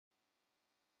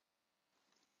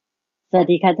สวัส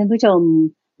ดีค่ะท่านผู้ชม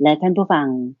และท่านผู้ฟัง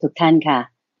ทุกท่านค่ะ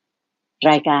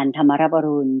รายการธรรมรับอ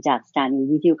รุณจากสถานี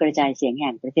วิทยุกระจายเสียงแ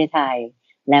ห่งประเทศไทย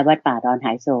และวัดป่าดอนห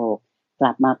ายโศกก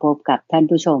ลับมาพบกับท่าน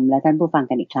ผู้ชมและท่านผู้ฟัง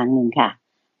กันอีกครั้งหนึ่งค่ะ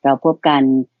เราพบกัน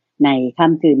ในค่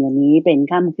ำคืนวันนี้เป็น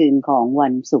ค่ำคืนของวั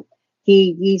นศุกร์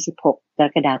ที่26กร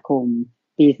กฎาคม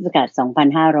ปีพุทธศักราช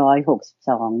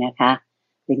2562นะคะ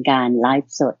เป็นการไล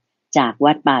ฟ์สดจาก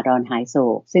วัดป่าดอนหายโศ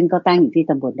กซึ่งก็ตั้งอยู่ที่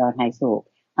ตำบลดอนหายโศก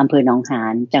อำเภอหนองหา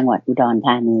นจังหวัดอุดรธ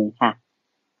านีค่ะ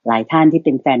หลายท่านที่เ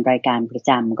ป็นแฟนรายการประ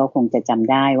จำก็คงจะจ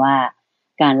ำได้ว่า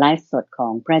การไลฟ์สดขอ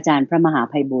งพระอาจารย์พระมหา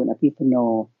ไพบูลย์อภิปุโน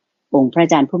องค์พระอ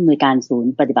าจารย์ผู้อำนวยการศูน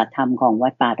ย์ปฏิบัติธรรมของวั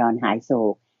ดป่าดอนหายโศ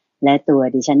กและตัว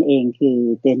ดิฉันเองคือ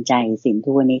เตือนใจสิน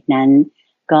ทุวนิชนั้น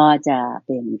ก็จะเ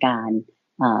ป็นการ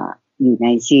อยู่ใน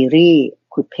ซีรีส์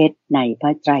ขุดเพชรในพร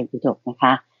ะไตรปิฎกนะค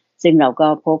ะซึ่งเราก็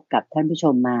พบกับท่านผู้ช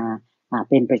มมา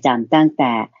เป็นประจำตั้งแ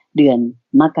ต่เดือน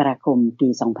มกราคมปี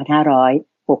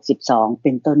2562เ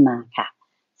ป็นต้นมาค่ะ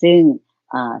ซึ่ง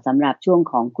สำหรับช่วง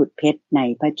ของขุดเพชรใน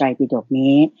พระไตรปิฎก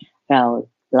นี้เรา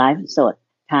ไลฟ์สด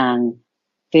ทาง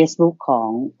Facebook ของ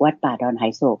วัดป่าดอนหา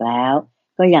ยโศกแล้ว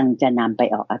ก็ยังจะนำไป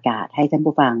ออกอากาศให้ท่าน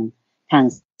ผู้ฟังทาง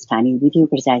สถานีวิทยุ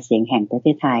กระจายเสียงแห่งประเท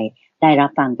ศไทยได้รับ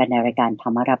ฟังกันในรายการธร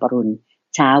รมรับอรุณ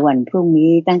เช้าวันพรุ่ง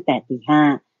นี้ตั้งแต่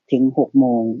 5:00 ถึง 6:00 น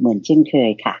เหมือนเช่นเค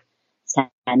ยค่ะส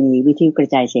ถานีวิทยุกระ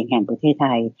จายเสียงแห่งประเทศไท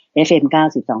ย FM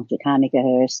 92.5 เมกะเ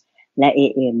ฮิรตซ์และ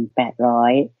AM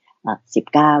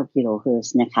 819 กิโลเฮิรต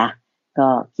ซ์นะคะก็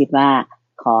คิดว่า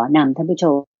ขอนำท่านผู้ช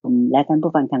มและท่าน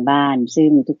ผู้ฟังทางบ้านซึ่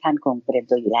งทุกท่านคงเตรียม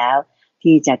ตัวอยู่แล้ว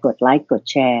ที่จะกดไลค์กด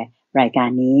แชร์รายการ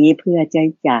นี้เพื่อ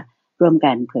จะร่วม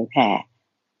กันเผยแผ่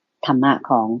ธรรมะ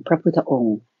ของพระพุทธอง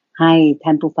ค์ให้ท่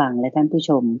านผู้ฟังและท่านผู้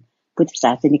ชมพุทธศ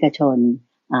าสนิกชน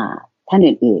ท่าน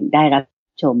อื่นๆได้รับ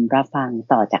ชมรับฟัง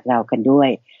ต่อจากเรากันด้วย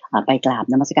ไปกราบ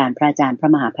นมัสการพระอาจารย์พระ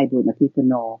มหาไพบูลย์อภิปุ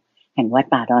โนแห่งวัด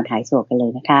ป่าดอนหายโศกกันเล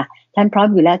ยนะคะท่านพร้อม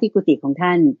อยู่แล้วที่กุฏิของท่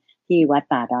านที่วัด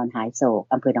ป่าดอนหายโศก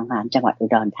อำเภอหนองหานจังหวัดอุ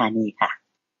ดรธานีค่ะ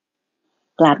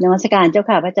กราบนมัสการเจ้า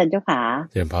ค่ะพระอาจารย์เจ้าค่ะ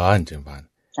เจริญพรเจริญพร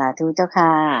สาธุเจ้าค่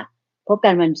ะพบกั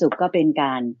นวันศุกร์ก็เป็นก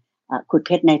ารขุดเ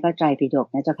พชรในพระไตรปิฎก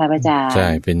นะเจ้าค่ะพระอาจารย์ใช่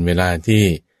เป็นเวลาที่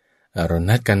เรา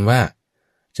นัดกันว่า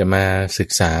จะมาศึก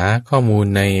ษาข้อมูล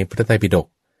ในพระไตรปิฎก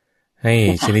ให้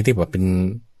ชนิดที่แบบเป็น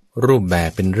รูปแบบ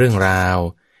เป็นเรื่องราว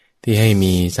ที่ให้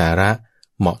มีสาระ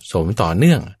เหมาะสมต่อเ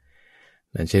นื่อง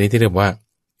ชนิดที่เรียกว่า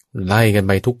ไล่กันไ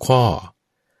ปทุกข้อ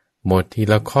หมดที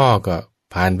ละข้อก็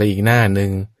ผ่านไปอีกหน้านึ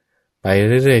งไป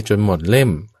เรื่อยๆจนหมดเล่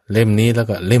มนี้แล้ว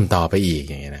ก็เล่มต่อไปอีก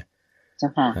อย่างเงี้ยนะ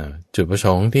จุดประส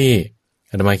งค์ที่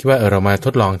อาตมาคิดว่าเรามาท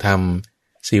ดลองท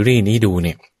ำซีรีส์นี้ดูเ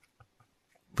นี่ย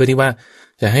เพื่อที่ว่า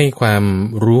จะให้ความ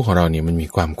รู้ของเราเนี่ยมันมี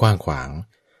ความกว้างขวาง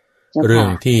เรื่อง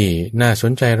ที่น่าส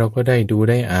นใจเราก็ได้ดู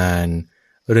ได้อ่าน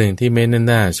เรื่องที่ไม่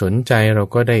น่าสนใจเรา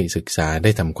ก็ได้ศึกษาไ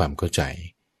ด้ทำความเข้าใจ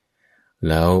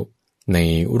แล้วใน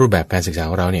รูปแบบการศึกษา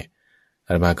ของเราเนี่ยอ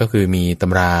าตมาก็คือมีต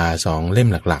ำรา2เล่ม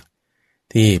หลัก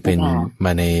ๆที่เป็นม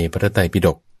าในพระไตรปิฎ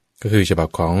กก็คือฉบับ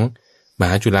ของม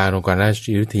หาจุฬาลงกรณราช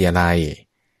วิทยาลัย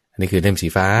อันนี้คือเล่มสี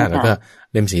ฟ้าแล้วก็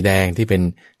เล่มสีแดงที่เป็น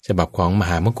ฉบับของม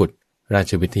หามกุฏรา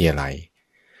ชวิทยาลัย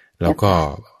แล้วก็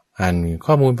อ่าน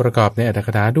ข้อมูลประกอบในอรรถก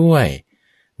ถาด้วย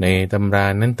ในตำรา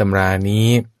นั้นตำรานี้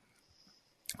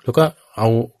แล้วก็เอา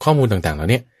ข้อมูลต่างๆเหล่า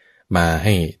นี้มาใ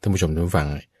ห้ท่านผู้ชมท่านผู้ฟัง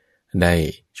ได้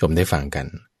ชมได้ฟังกัน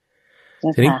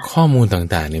ทีนี้ข้อมูล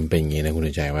ต่างๆเนี่ยเป็นอย่างนี้นะคุณเ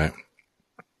ตือนใจว่า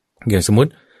อย่างสมมติ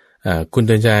คุณเ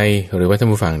ตือนใจหรือว่าท่าน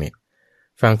ผู้ฟังเนี่ย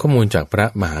ฟังข้อมูลจากพระ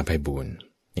มหาไพบูลย์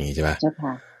อย่างนี้ใช่ปะ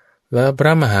แล้วพร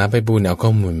ะมหาไพบูลย์เอาข้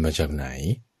อมูลมาจากไหน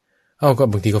ก็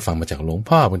บางทีก็ฟังมาจากหลวง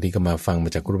พ่อบางทีก็มาฟังมา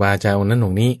จากครูบาอาจารย์องค์นั้นอ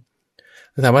งค์นี้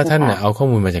แต่ถามว่าท่านเนี่ยเอาข้อ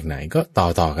มูลมาจากไหนก็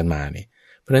ต่อกันมาเนี่ย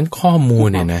เพราะฉะนั้นข้อมูล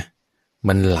เนี่ยนะ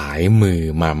มันหลายมือ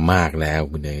มามากแล้ว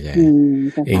คุณเตือนใจ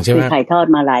เองใช่ไหมถ่ายทอด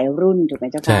มาหลายรุ่นถูกไหม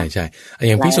เจ้าค่ะใช่อ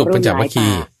ย่างภิกษุปัญจวัคคี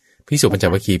ย์ภิกษุปัญจ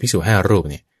วัคคีย์ภิกษุ5 รูป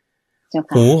เนี่ย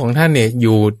หูของท่านเนี่ยอ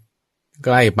ยู่ใก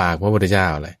ล้ปากพระพุทธเจ้า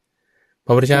เลยพ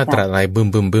ระพุทธเจ้าตรัสอะไรบึ้ม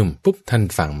ปุ๊บท่าน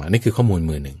ฟังมานี่คือข้อมูล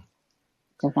มือหนึ่ง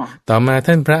ต่อมา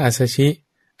ท่านพระอัสสชิ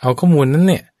เอาข้อมูลนั้น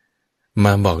เนี่ยม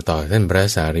าบอกต่อท่านพระ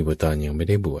สารีบุตรตอนยังไม่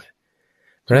ได้บวช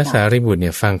พระสารีบุตรเ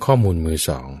นี่ยฟังข้อมูลมือ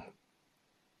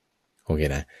2โอเค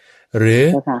นะหรือ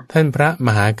ท่านพระม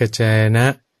หากัจจายนะ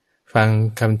ฟัง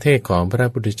คำเทศของพระ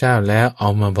พุทธเจ้าแล้วเอา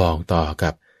มาบอกต่อกั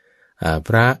บพ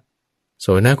ระโส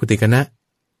นกุติกนะ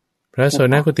พระโส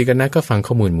นกุติกนะก็ฟัง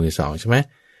ข้อมูลมือ2ใช่ไหม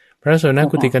พระโสน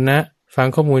กุติกนะฟัง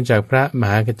ข้อมูลจากพระม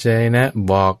หากัจจายนะ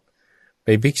บอกไป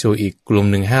ภิกษุอีกกลุ่ม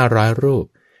หนึ่ง500 รูป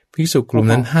ภิกษุกลุ่ม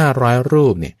นั้น500 รู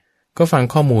ปเนี่ยก็ฟัง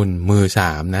ข้อมูลมือ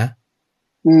3นะ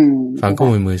ฟังข้อ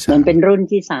มูลมือ3มันเป็นรุ่น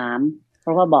ที่3เพร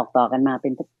าะว่าบอกต่อกันมาเป็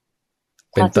น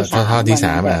ข้อที่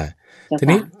3ที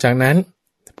นี้จากนั้น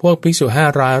พวกภิกษุ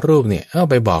500 รูปเนี่ยเอา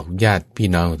ไปบอกญาติพี่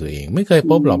น้องของตัวเองไม่เคย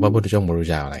พบหรอกพระพุทธเจ้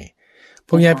าอะไรพ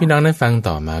วกญาติพี่น้องนั้นฟัง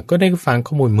ต่อมาก็ได้ฟัง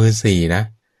ข้อมูลมือสี่นะ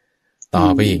ต่อ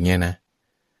ไปอีกเนี่ยนะ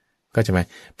ก็ใช่ไหม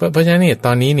เพราะฉะนั้นเนี่ยต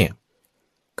อนนี้เนี่ย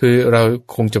คือเรา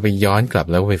คงจะไปย้อนกลับ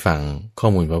แล้วไปฟังข้อ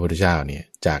มูลพระพุทธเจ้าเนี่ย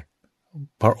จาก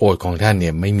พระโอษฐ์ของท่านเนี่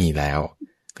ยไม่มีแล้ว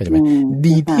ก็ใช่ไหม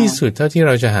ดีที่สุดเท่าที่เ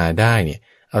ราจะหาได้เนี่ย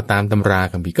เอาตามตำรา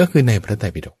คัมภีร์ก็คือในพระไตร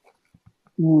ปิฎก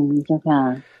เจ้าค่ะ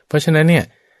เพราะฉะนั้นเนี่ย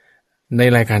ใน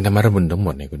รายการธรรมะบุญทั้งหม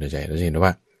ดเนี่ยคุณใจเราจะเห็น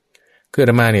ว่าคืออา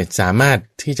ตมาเนี่ยสามารถ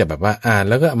ที่จะแบบว่าอ่าน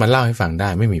แล้วก็มาเล่าให้ฟังได้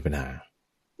ไม่มีปัญหา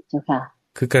เจ้าค่ะ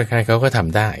คือใครๆเขาก็ท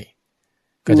ำได้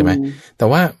ก็ใช่ไหมแต่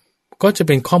ว่าก็จะเ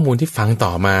ป็นข้อมูลที่ฟังต่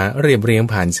อมาเรียบเรียง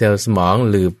ผ่านเซลล์สมอง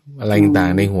หรืออะไรต่า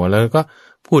งๆในหัวแล้วก็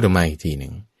พูดออกมาอีกทีหนึ่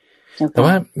งแต่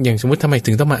ว่าอย่างสมมติทำไม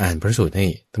ถึงต้องมาอ่านพระสูตรให้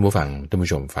ท่านผู้ฟังท่านผู้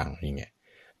ชมฟังอย่างเงี้ย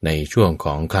ในช่วงข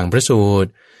องคลังพระสูตร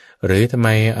หรือทำไม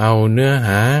เอาเนื้อห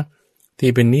าที่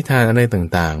เป็นนิทานอะไร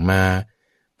ต่างๆมา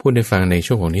พูดให้ฟังใน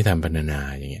ช่วงของนิทานบรรณนา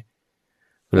อย่างเงี้ย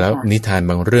แล้วนิทาน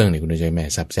บางเรื่องเนี่ยคุณใจแม่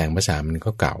สับแสงภาษามัน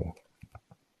ก็เก่า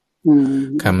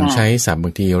คำใช้ศัพท์บา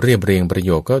งทีเรียบเรียงประโ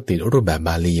ยคก็ติดรูปแบบบ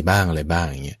าลีบ้างอะไรบ้าง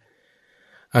อย่างเงี้ย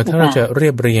ถ้าเราจะเรี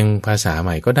ยบเรียงภาษาให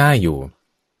ม่ก็ได้อยู่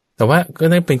แต่ว่าก็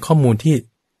ได้เป็นข้อมูล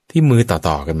ที่มือต่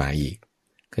อๆกันมาอีก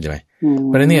เข้าใจไหมเ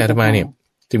พราะฉะนั้นเนี่ยอาตมาเนี่ย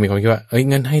จึงมีความคิดว่า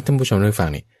งั้นให้ท่านผู้ชมได้ฟัง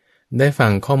นี่ได้ฟั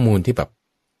งข้อมูลที่แบบ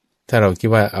ถ้าเราคิด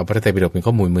ว่าเอาพระไตรปิฎกเป็น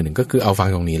ข้อมูลมือหนึ่งก็คือเอาฟัง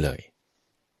ตรงนี้เลย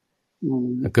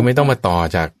คือไม่ต้องมาต่อ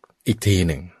จากอีกที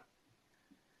หนึ่ง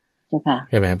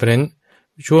ใช่ไหมเพราะฉะนั้น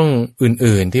ช่วง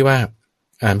อื่นๆที่ว่า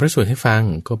อ่านพระสูตรให้ฟัง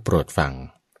ก็โปรดฟัง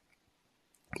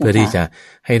เพื่อที่จะ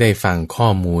ให้ได้ฟังข้อ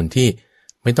มูลที่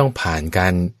ไม่ต้องผ่านกา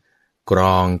รกร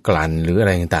องกลั่นหรืออะไ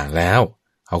รต่างๆแล้ว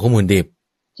เอาข้อมูลดิบ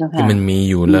ที่มันมี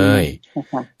อยู่เลย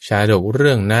ชาดกเ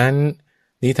รื่องนั้น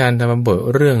นิทานธรรมบท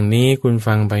เรื่องนี้คุณ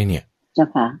ฟังไปเนี่ย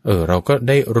เราก็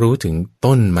ได้รู้ถึง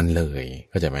ต้นมันเลย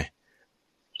เข้าใจไหม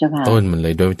ต้นมันเล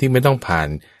ยโดยที่ไม่ต้องผ่าน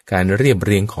การเรียบเ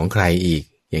รียงของใครอีก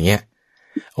อย่างเงี้ย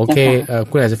โอเค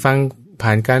คุณอาจจะฟังผ่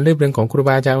านการเรียบเรียงของครูบ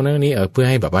าอาจารย์นั่นนี้เพื่อ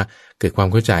ให้แบบว่าเกิดความ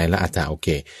เข้าใจแล้วอาจจะโอเค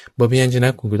บทพยัญชนะ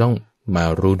คุณก็ต้องมา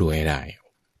รู้ดูให้ได้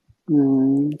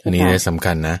อันนี้สำ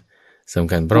คัญนะส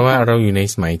ำคัญเพราะว่าเราอยู่ใน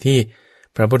สมัยที่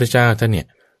พระพุทธเจ้าท่านเนี่ย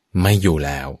ไม่อยู่แ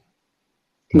ล้ว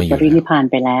ปรินิพพาน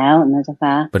ไปแล้วนะเจ้า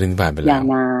ค่ะปรินิพพานไปแล้วยาว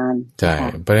นานใช่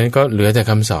เพราะฉะนั้นก็เหลือแต่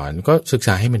คำสอนก็ศึกษ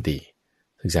าให้มันดี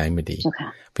ศึกษาให้มันดี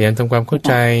พยายามทำความเข้าใ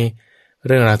จเ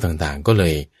รื่องราวต่างๆก็เล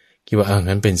ยคิดว่า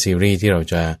งั้นเป็นซีรีส์ที่เรา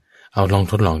จะเอาลอง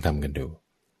ทดลองทำกันดู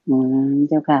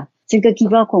เจ้าค่ะซึ่งก็คิด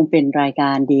ว่าคงเป็นรายก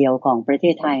ารเดียวของประเท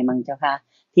ศไทยมั้งเจ้าค่ะ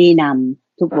ที่น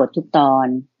ำทุกบททุกตอน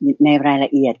ในรายล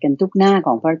ะเอียดกันทุกหน้าข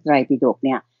องพระไตรปิฎกเ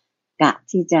นี่ยกะ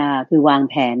ที่จะคือวาง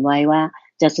แผนไว้ว่า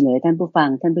จะเสนอท่านผู้ฟัง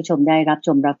ท่านผู้ชมได้รับช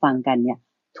มรับฟังกันเนี่ย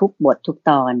ทุกบททุก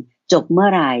ตอนจบเมื่อ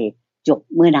ไหร่จบ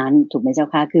เมื่อนั้นถูกไหมเจ้า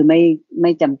ค่ะคือไ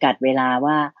ม่จำกัดเวลา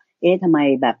ว่าทำไม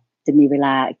แบบจะมีเวล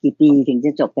ากี่ปีถึงจ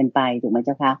ะจบเป็นไปถูกไหมเ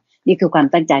จ้าค่ะนี่คือความ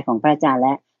ตั้งใจของพระอาจารย์แล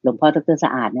ะหลวงพ่อดร.ส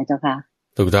ะอาดนะเจ้าค่ะ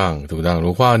ถูกต้องหล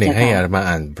วงพ่อเนี่ยให้อาตมา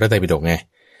อ่านพระไตรปิฎกไง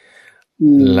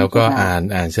แล้วก็อ่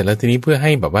านเสร็จแล้วทีนี้เพื่อใ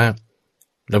ห้แบบว่า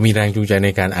เรามีแรงจูงใจใน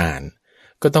การอ่าน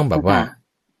ก็ต้องแบบว่า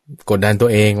กดดันตัว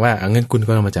เองว่างั้นคุณ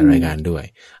ก็มาจัดรายการด้วย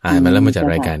อ่านมาแล้วมาจัด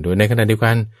รายการด้วยในขณะเดียว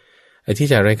กันไอ้ที่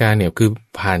จัดรายการเนี่ยคือ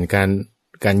ผ่าน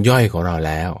การย่อยของเราแ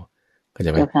ล้วเข้าใจ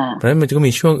ไหมเพราะฉะนั้นมันก็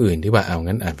มีช่วงอื่นที่ว่า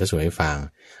งั้นอ่านพระสูตรให้ฟัง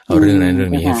เอาเรื่องนั้นเรื่อ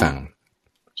งนี้ให้ฟัง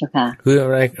คือ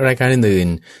รายการอื่น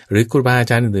ๆหรือครูบาอา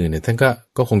จารย์อื่นๆเนี่ยท่าน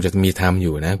ก็คงจะมีทำอ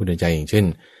ยู่นะคุณใจอย่างเช่น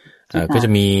ก็จะ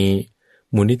มี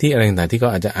มูลนิธิอะไรต่างๆที่ก็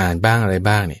อาจจะอ่านบ้างอะไร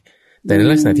บ้างเนี่ยแต่ใน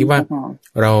ลักษณะที่ว่า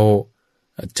เรา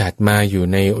จัดมาอยู่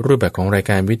ในรูปแบบของราย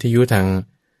การวิทยุทาง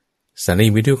สถานี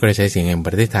วิทยุกระจายเสียงแห่งป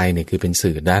ระเทศไทยเนี่ยคือเป็น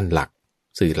สื่อด้านหลัก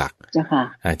สื่อหลัก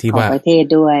ที่ว่าประเทศ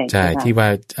ด้วยใช่ที่ว่า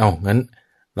งั้น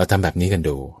เราทำแบบนี้กัน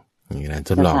ดูอย่างนั้น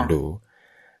ทดลองดู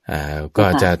ก็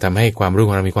จะทำให้ความรู้ข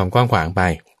องเรามีความกว้างขวางไป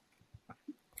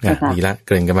ดีละเก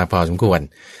ริ่นกันมาพอสมควร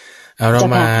เรา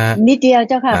มานิดเดียว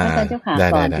เจ้าค่ะพระอาจารย์เจ้าค่ะ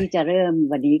ก่อนที่จะเริ่ม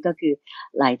วันนี้ก็คือ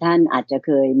หลายท่านอาจจะเ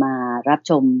คยมารับ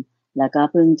ชมแล้วก็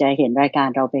เพิ่งจะเห็นรายการ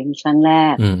เราเป็นครั้งแร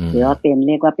กหรือว่าเป็นเ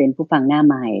รียกว่าเป็นผู้ฟังหน้า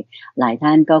ใหม่หลายท่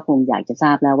านก็คงอยากจะทร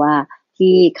าบแล้วว่า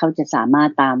ที่เขาจะสามาร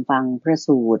ถตามฟังพระ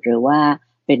สูตรหรือว่า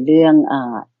เป็นเรื่อง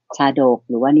ชาดก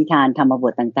หรือว่านิทานธรรมบ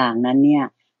ทต่างๆนั้นเนี่ย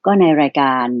ก็ในรายก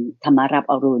ารธรรมรับ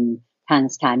อรุณทาง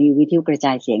สถานีวิทยุกระจ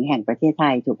ายเสียงแห่งประเทศไท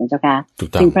ยถูกไหมเจ้าคะ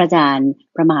ซึ่งพระอาจารย์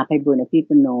พระมหาไพบูลย์อภิ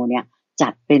ปุโนเนี่ยจั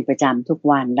ดเป็นประจำทุก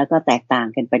วันแล้วก็แตกต่าง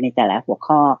กันไปในแต่ละหัว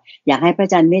ข้ออยากให้พระอ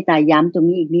าจารย์เมตตาย้ำตรง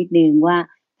นี้อีกนิดนึงว่า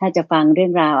ถ้าจะฟังเรื่อ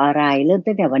งราวอะไรเริ่ม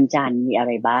ตั้งแต่วันจันทร์มีอะไ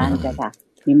รบ้างเจ้าค่ะ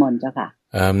นิมนต์เจ้าค่ะ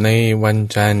ในวัน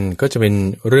จันทร์ก็จะเป็น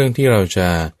เรื่องที่เราจะ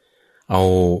เอา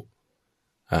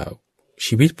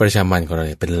ชีวิตประจำวันของเรา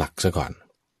เป็นหลักซะก่อน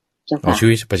เอาชี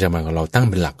วิตประจำวันของเราตั้ง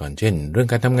เป็นหลักก่อนเช่นเรื่อง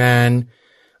การทำงาน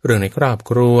เรื่องในครอบ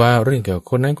ครัวเรื่องเกี่ยวกับ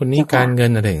คนนั้นคนนี้การเงิ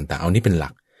นอะไรต่างๆเอานี่เป็นหลั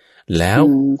กแล้ว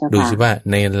ดูสิว่า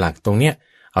ในหลักตรงเนี้ย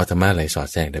เอาธรรมะอะไรสอด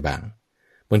แทรกได้บ้าง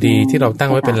บางทีที่เราตั้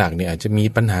งไว้เป็นหลักเนี่ยอาจจะมี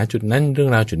ปัญหาจุดนั้นเรื่อ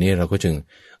งราวจุดนี้เราก็จึง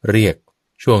เรียก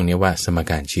ช่วงนี้ว่าสม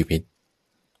การชีวิต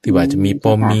ที่ว่าจะมีป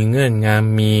มมีเงื่อนง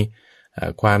ำมี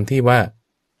ความที่ว่า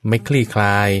ไม่คลี่คล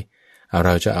ายเร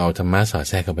าจะเอาธรรมะสอด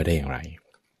แทรกเข้าไปได้อย่างไร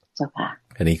เจ้าค่ะ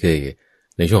อันนี้คือ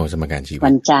ในช่วงของสมการชีวิต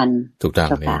วันจันทร์ถูกต้อง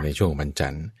ในช่วงของวันจั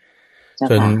นทร์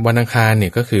ส่วนวันอังคารเนี่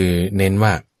ยก็คือเน้นว่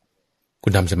าคุ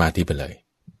ณทำสมาธิไปเลย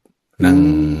นั่ง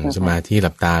สมาธิห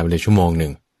ลับตาไปเลยชั่วโมงหนึ่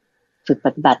งฝึกป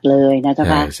ฏิบัติเลยนะเจ้า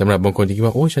ค่ะสำหรับบางคนที่คิด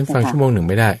ว่าโอ้ฉันฟังชั่วโมงหนึ่ง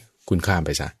ไม่ได้คุณข้ามไป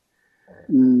ซะ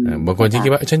บางคนที่คิ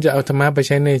ดว่าฉันจะเอาธรรมะไปใ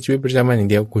ช้ในชีวิตประจำวันอย่าง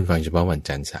เดียวคุณฟังเฉพาะวัน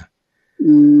จันทร์ซะ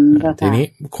ทีนี้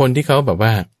คนที่เขาแบบว่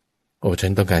าโอ้ฉั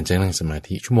นต้องการจะนั่งสมา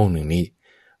ธิชั่วโมงหนึ่งนี้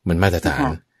มันมาตรฐาน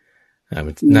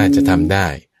น่าจะทำได้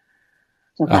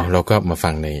เราก็มาฟั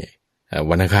งใน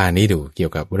วันอังคารนี้ดูเกี่ย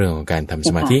วกับเรื่องของการทำ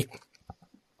สมาธิ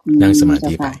นั่งสมา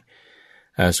ธิไป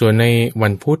ส่วนในวั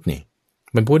นพุธนี่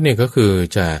วันพุธเนี่ยก็คือ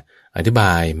จะอธิบ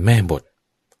ายแม่บท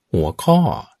หัวข้อ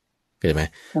เข้าใจไหม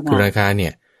คือรายการเนี่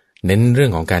ยเน้นเรื่อ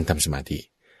งของการทำสมาธิ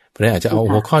เพราะฉะนั้นอาจจะเอา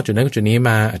หัวข้อจุดนั้นจุดนี้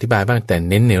มาอธิบายบ้างแต่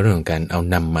เน้นในเรื่องของการเอา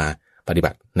นำมาปฏิบั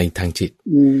ติในทางจิต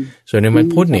ส่วนในวัน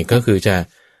พุธเนี่ยก็คือจะ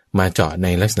มาเจาะใน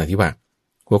ลักษณะที่ว่า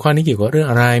หัวข้อนี้เกี่ยวกับเรื่อง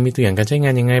อะไรมีตัวอย่างการใช้ง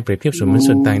านยังไงเปรียบเทียบส่วนมัน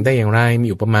ส่วนต่างได้อย่างไรมี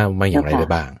อุปมาอย่างไรได้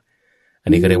บ้างอั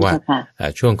นนี้ก็เรียกว่า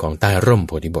ช่วงของใต้ร่มโ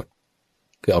พธิบท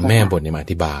คือเอาแม่บทเนี่ยมาอ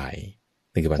ธิบาย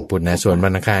ในวันพุธนะส่วนวั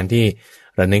นอังคารที่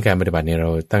เราในการปฏิบัติเนี่ยเร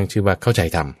าตั้งชื่อว่าเข้าใจ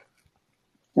ธรรม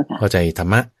เข้าใจธร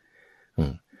รมะ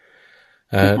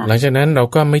หลังจากนั้นเรา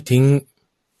ก็ไม่ทิ้ง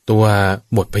ตัว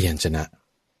บทพยัญชนะ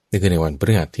นี่คือในวันพ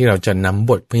ฤหัสที่เราจะนำ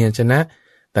บทพยัญชนะ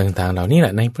ต่างๆเหล่านี้แหล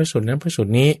ะในพระสูตรนั้นพระสูต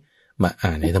รนี้มาอ่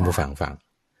านให้ท่านผู้ฟังฟัง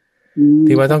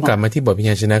ที่ว่าต้องกลับมาที่บทพ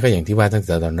ยัญชนะก็อย่างที่ว่าตั้งแ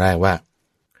ต่ตอนแรกว่า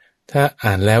ถ้า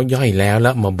อ่านแล้วย่อยแล้ว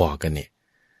มาบอกกันเนี่ย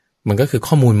มันก็คือ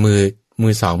ข้อมูลมื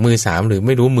อสองมือสามหรือไ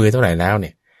ม่รู้มือเท่าไหร่แล้วเ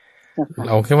นี่ยเ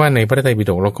อาแค่ว่าในพระไตรปิ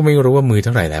ฎกเราก็ไม่รู้ว่ามือเ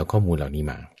ท่าไหร่แล้วข้อมูลเหล่านี้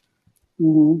มา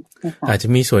อาจจะ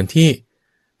มีส่วนที่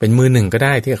เป็นมือหนึ่งก็ไ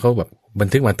ด้ที่เขาแบบบัน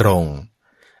ทึกมาตรง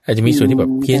อาจจะมีส่วนที่แบ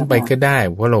บเพี้ยนไปก็ได้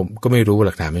เพราะเราก็ไม่รู้ห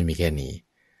ลักฐานมันมีแค่นี้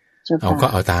เ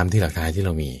อาตามที่หลักฐานที่เร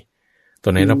ามีตั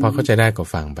วไหนเราพอเข้าใจได้ก็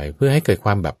ฟังไปเพื่อให้เกิดค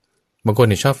วามแบบบางคน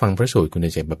เนี่ยชอบฟังพระสูตรคุณ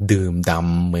จะแบบดื่มด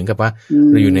ำเหมือนกับว่า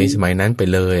เราอยู่ในสมัยนั้นไป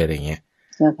เลยอะไรเงี้ย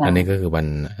อันนี้ก็คือ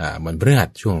วันพฤหัส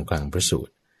ช่วงกลางพระสูต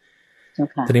ร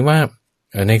ทีนี้ว่า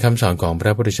ในคำสอนของพร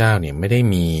ะพุทธเจ้าเนี่ยไม่ได้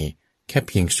มีแค่เ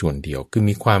พียงส่วนเดียวคือ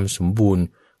มีความสมบูรณ์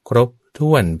ครบ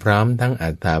ถ้วนพร้อมทั้งอร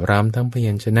รถะพร้อมทั้งพ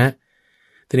ยัญชนะ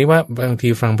ทีนี้ว่าบางที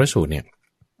ฟังพระสูตรเนี่ย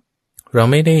เรา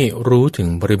ไม่ได้รู้ถึง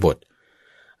บริบท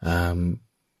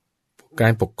กา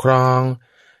รปกครอง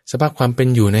สภาพความเป็น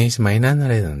อยู่ในสมัยนั้นอะ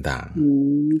ไรต่าง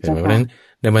ๆเพราะฉะนั้น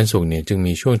ในวันศุกร์เนี่ยจึง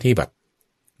มีช่วงที่แบบ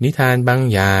นิทานบาง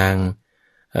อย่าง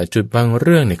จุดบางเ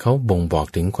รื่องเนี่ยเขาบ่งบอก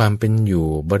ถึงความเป็นอยู่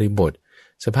บริบท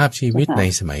สภาพชีวิตใน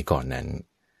สมัยก่อนนั้น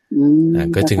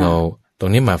ก็จึงเอาตร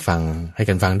งนี้มาฟังให้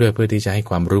กันฟังด้วยเพื่อที่จะให้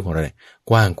ความรู้ของเราเนี่ย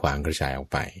กว้างขวางกระจายออก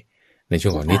ไปในช่ว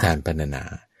งของนิทานปรรณนา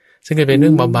ซึ่งจะเป็นเรื่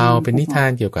องเบาๆเป็นนิทา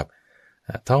นเกี่ยวกับ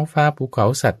ท้องฟ้าภูเขา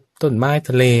สัตว์ต้นไม้ท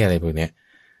ะเลอะไรพวกนี้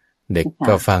เด็ก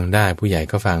ก็ฟังได้ผู้ใหญ่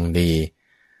ก็ฟังดี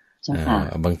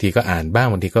บางทีก็อ่านบ้าง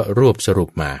บางทีก็รวบสรุป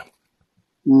มา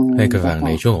ให้กันฟังใ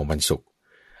นช่วงของวันศุกร์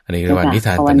อันนี้คือวันนิท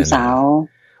านปรรณนา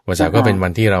วันเสาร์ก็เป็นวั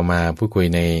นที่เรามาพูดคุย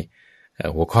ใน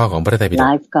หัวข้อของพระไตรปิฎกไ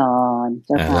ลฟ์ก่อน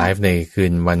ไลฟ์ในคื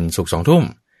นวันศุกร์ 20:00 น.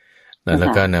แล้ว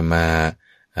ก็นำมา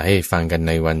ให้ฟังกันใ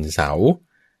นวันเสาร์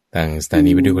ทางสถา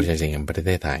นีวิทยุกระจายเสียงแห่งประเ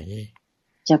ทศไทย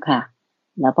เจ้าค่ะ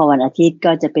แล้วพอวันอาทิตย์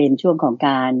ก็จะเป็นช่วงของก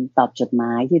ารตอบจดหม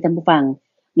ายที่ท่านผู้ฟัง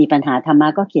มีปัญหาธรรมะ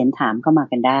ก็เขียนถามเข้ามา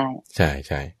กันได้ใช่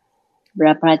ใช่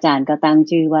พระอาจารย์ก็ตั้ง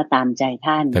ชื่อว่าตามใจ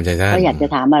ท่านก็อยากจะ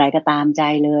ถามอะไรก็ตามใจ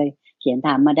เลยเขียนถ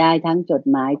ามมาได้ทั้งจด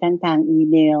หมายทั้งทางอี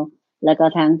เมลแล้วก็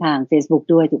ทั้งทาง Facebook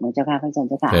ด้วยถูกไหมเจ้าค่ะพระอาจารย์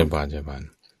เจ้าค่ะเ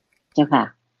จ้าค่ะ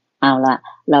เอาละ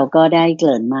เราก็ได้เก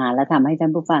ริ่นมาแล้วทำให้ท่า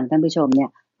นผู้ฟังท่านผู้ชมเนี่ย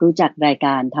รู้จักรายก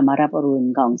ารธรรมรับอรุณ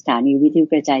ของสถานีวิทยุ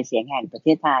กระจายเสียงแห่งประเท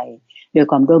ศไทยโดย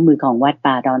ความร่วมมือของวัด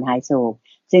ป่าดอนหายโศก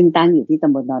ซึ่งตั้งอยู่ที่ต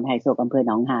ำบลดอนหายโศกอำเภอห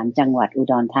นองหานจังหวัดอุ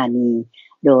ดรธานี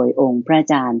โดยองค์พระอ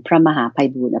าจารย์พระมหาไพ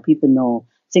บูลย์อภิปุโน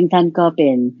ซึ่งท่านก็เป็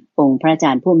นองค์พระอาจ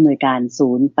ารย์ผู้อำนวยการศู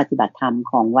นย์ปฏิบัติธรรม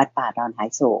ของวัดป่าดอนหาย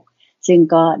โศกซึ่ง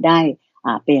ก็ได้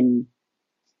เป็น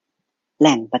แห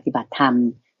ล่งปฏิบัติธรรม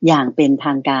อย่างเป็นท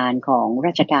างการของร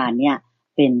าชการเนี่ย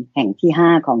เป็นแห่งที่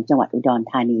5ของจังหวัดอุดร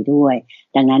ธานีด้วย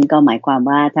ดังนั้นก็หมายความ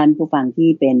ว่าท่านผู้ฟังที่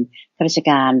เป็นข้าราช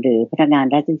การหรือพนักงาน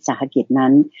รัฐวิสาหกิจนั้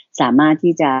นสามารถ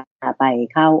ที่จะไป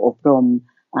เข้าอบรม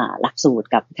หลักสูตร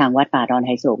กับทางวัดป่าดอนไ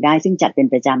ฮโศกได้ซึ่งจัดเป็น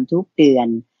ประจำทุกเดือน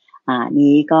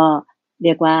นี้ก็เ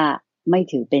รียกว่าไม่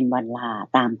ถือเป็นวันลา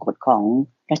ตามกฎของ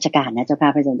ราชการนะเจ้าค่ะ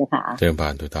พระอาจารย์เจ้าค่ะเจริญพ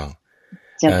รถูกต้อง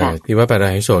ที่วัดป่าดอ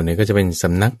ยหายโศกเนี่ยก็จะเป็นส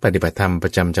ำนักปฏิบัติธรรมปร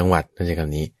ะจำจังหวัดนั่นใช่ค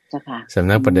ำนี้สำ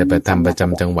นักปฏิบัติธรรมประจ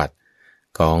ำจังหวัด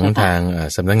ของทาง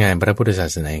สำนักงานพระพุทธศา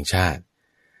สนาแห่งชาติ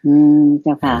เ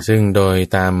จ้าค่ะซึ่งโดย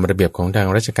ตามระเบียบของทาง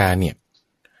ราชการเนี่ย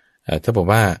ถ้าบอก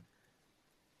ว่า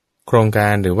โครงกา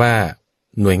รหรือว่า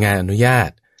หน่วยงานอนุญาต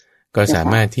ก็สา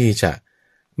มารถที่จะ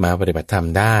มาปฏิบัติธรรม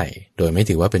ได้โดยไม่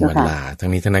ถือว่าเป็นวันลาทั้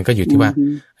งนี้ทั้งนั้นก็อยู่ที่ว่า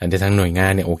ในทางหน่วยงา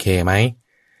นเนี่ยโอเคไหม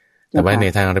แต่ว่าใน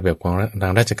ทางระเบียบของทา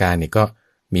งราชการเนี่ยก็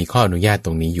มีข้ออนุญาตต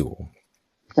รงนี้อยู่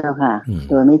เจ้าค่ะ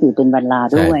โดยไม่ถือเป็นวันลา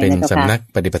ด้วยเป็นสำนัก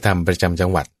ปฏิบัติธรรมประจำจัง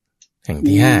หวัดแห่ง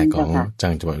ที่5ของจัง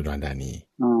หวัดอุดรธานี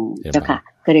เจ้าค่ะ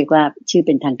ก็เรียกว่าชื่อเ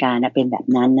ป็นทางการนะเป็นแบบ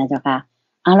นั้นนะเจ้าค่ะ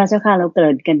เอาละเจ้าค่ะเราเกิ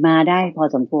ดกันมาได้พอ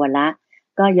สมควรละ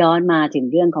ก็ย้อนมาถึง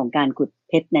เรื่องของการขุดเ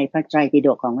พชรในพระไตรปิฎ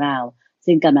กของเรา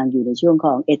ซึ่งกำลังอยู่ในช่วงข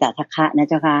องเอตทัคคะนะ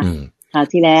เจ้าค่ะคราว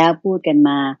ที่แล้วพูดกันม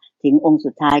าถึงองค์สุ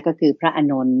ดท้ายก็คือพระอา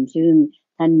นนท์ซึ่ง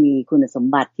ท่านมีคุณสม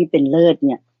บัติที่เป็นเลิศเ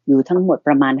นี่ยอยู่ทั้งหมดป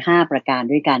ระมาณ5ประการ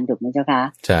ด้วยกันถูกไหมเจ้าคะ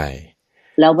ใช่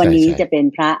แล้ววันนี้จะเป็น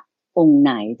พระองค์ไ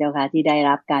หนเจ้าคะที่ได้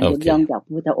รับการยกย่องจากพร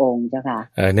ะพุทธองค์เจ้าค่ะ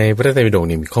ในพระไตรปิฎก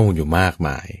นี่มีข้อมูลอยู่มากม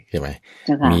ายใช่ไหม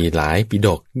มีหลายปิฎ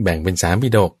กแบ่งเป็น3ปิ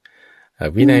ฎก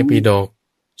วินัยปิฎก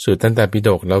สุตตันตปิฎ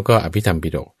กแล้วก็อภิธรรมปิ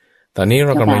ฎกตอนนี้เร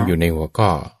ากำลังอยู่ในหัวข้อ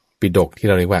ปิฎกที่เ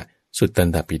ราเรียกว่าสุตตัน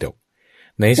ตปิฎก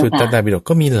ในสุตตันตปิฎก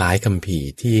ก็มีหลายคัมภีร์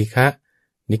ทีฆะ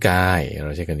นิกายเร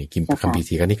าใช้กันนี้คัมภีร์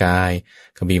ทีฆะนิกาย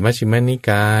คัมภีร์มัชฌิมนิ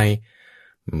กาย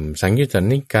สังยุตต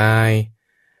นิกาย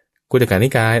กุตกนิ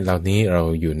กายเหล่านี้เรา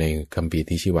อยู่ในคัมภีร์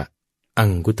ที่ชื่อว่าอั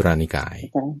งคุตรนิกาย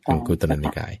อังคุตรนิ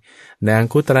กายในอัง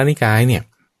คุตรนิกายเนี่ย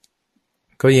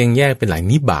ก็ยังแยกเป็นหลาย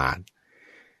นิบาต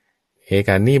เอก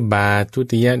านิบาตทุ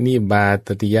ติยนิบาตต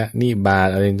ติยนิบาต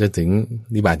อะไรจนถึง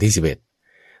นิบาตที่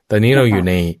11ตอนนี้เราอยู่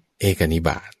ในเอกานิบ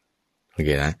าตโอเค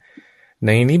นะใน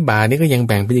นิบาตนี้ก็ยังแ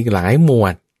บ่งเป็นอีกหลายหมว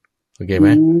ดโอเคไหม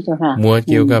หมวด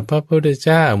เกี่ยวกับพระพุทธเ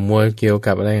จ้าหมวดเกี่ยว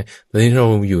กับอะไรตอนนี้เรา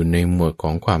อยู่ในหมวดข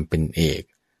องความเป็นเอก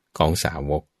ของสา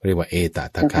วกเรียกว่าเอต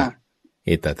ทัคคะเอ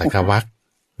ตทัคคะวรรค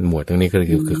หมวดตรงนี้ก็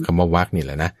คือคำว่าวรรคนี่แห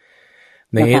ละนะ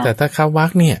ในเอตทัคคะวรร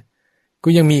คเนี่ยก็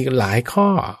ยังมีหลายข้อ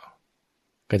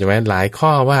ก็จะแม้หลายข้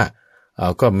อว่า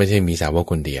ก็ไม่ใช่มีสาวก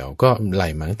คนเดียวก็ไล่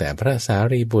มาตั้งแต่พระสา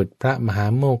รีบุตรพระมหา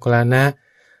โมคคัลลานะ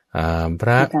พ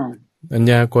ระอัญ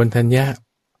ญาโกณทัญญะ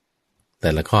แต่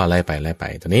ละข้อไล่ไป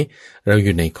ตอนนี้เราอ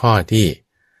ยู่ในข้อที่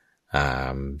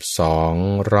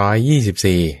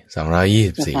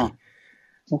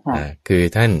224คือ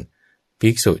ท่านภิ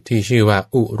กษุที่ชื่อว่า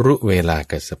อุรุเวลา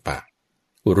กัสสปะ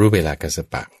อุรุเวลากัสส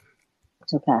ปะ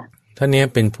ท่านนี้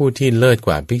เป็นผู้ที่เลิศก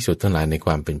ว่าภิกษุทั้งหลายในค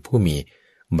วามเป็นผู้มี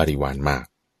บริวารมาก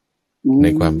ใน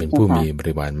ความเป็นผู้มีบ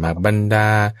ริวารมากบรรดา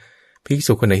ภิก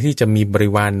ษุคนไหนที่จะมีบริ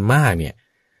วารมากเนี่ย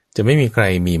จะไม่มีใคร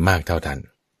มีมากเท่าท่าน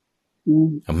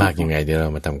มากยังไงเดี๋ยวเรา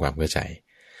มาทำความเข้าใจ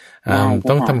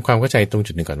ต้องทำความเข้าใจตรง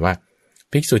จุดหนึ่งก่อนว่า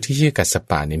ภิกษุที่ชื่อกัสส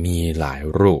ปะเนี่ยมีหลาย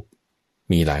รู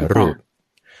ป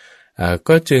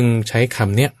ก็จึงใช้ค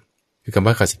ำเนี้ยคือคำ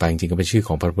ว่ากัสสปะจริงๆก็เป็นชื่อข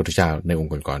องพระพุทธเจ้าในอง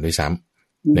ค์ก่อนๆด้วยซ้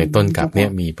ำในต้นกลับเนี่ย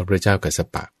มีพระพุทธเจ้ากัสส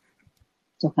ปะ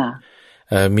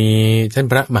มีท่าน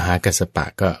พระมหากัสสปะ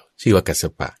ก็ชื่อว่ากัสส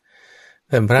ปะ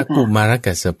ท่านพระกุมาร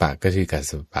กัสสปะก็ชื่อกัส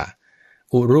สปะ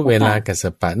อุรุเวลากัสส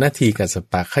ปะนาทีกัสส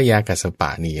ปะขยากัสสปะ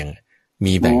นี่ยัง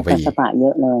มีแบ่งไปอีกเยอ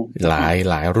ะเลยห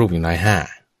ลายรูปอย่างน้อย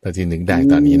5ตัวที่นึกได้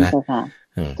ตอนนี้นะ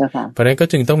เพราะฉะนั้นก็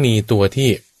จึงต้องมีตัวที่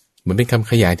เหมือนเป็นคำ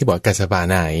ขยายที่บอกกัสสปะ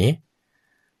ไหน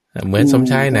เหมือนสม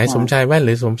ชายไหนสมชายแว่นห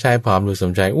รือสมชายผอมหรือส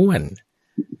มชายอ้วน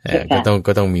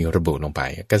ก็ต้องมีระบุลงไป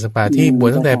กัสสปะที่บวช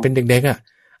ตั้งแต่เป็นเด็ก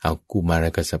ๆเอากุมาร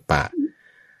กัสสปะ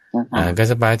กัส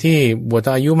สปะที่บวชต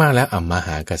อนอายุมากแล้วมห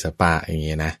ากัสสปะอย่างเ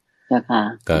งี้ยนะ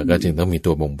ก็จึงต้องมี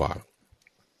ตัวบ่งบอก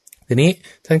ทีนี้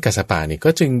ท่านกัสสปะนี่ก็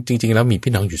จึงจริงๆแล้วมี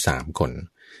พี่น้องอยู่3คน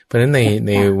เพราะฉะนั้นใ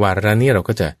นวาระนี้เรา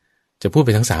ก็จะพูดไป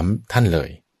ทั้ง3ท่านเลย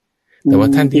แต่ว่า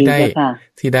ท่านที่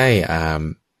ได้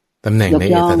ตำแหน่งใน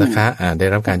เอตทัคคะได้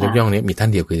รับการยกย่องนี้มีท่า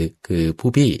นเดียวคือผู้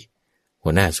พี่หั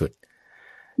วหน้าสุด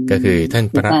ก็คือท่าน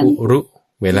พระอุรุ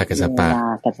เวลากัสสปะ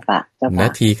นา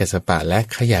ทีกัสสปะและ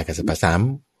ขยากัสสปะ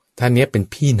3ท่านนี้เป็น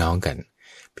พี่น้องกัน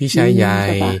พี่ชายใหญ่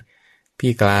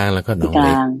พี่กลางแล้วก็น้องเ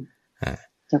ล็ก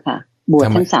เจ้าค่ะบวช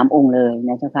ทั้ง3องค์เลยน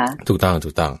ะเจ้าค่ะถูกต้อ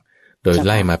งโดยไ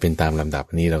ล่มาเป็นตามลำดับ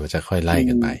นี้เราก็จะค่อยไล่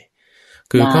กันไป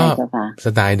คือก็ส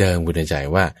ไตล์เดิมคุณใจ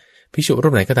ว่าภิกษุรู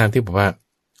ปไหนก็ตามที่บอกว่า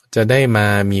จะได้มา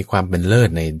มีความเป็นเลิศ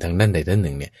ในทางด้านใดด้านห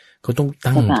นึ่งเนี่ยเขาต้อง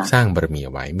ตั้งสร้างบารมีเอ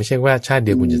าไว้ไม่ใช่ว่าชาติเ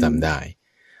ดียวคุณจะทำได้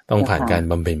ต้องผ่านการ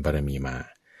บำเพ็ญบารมีมา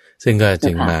ซึ่งก็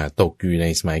จึงมาตกอยู่ใน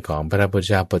สมัยของพระพุทธ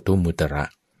เจ้าปทุมมุตระ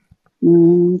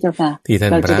เจ้าค่ะ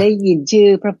เราจะได้ยินชื่อ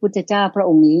พระพุทธเจ้าพระอ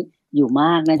งค์นี้อยู่ม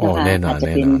ากนะเจ้าค่ะอาจจะ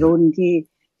เป็นรุ่น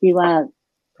ที่ว่า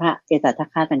พระเอตทัค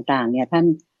คะต่างๆเนี่ยท่าน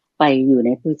ไปอยู่ใน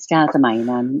พุทธเจ้าสมัย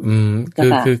นั้น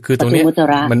คือตรงนี้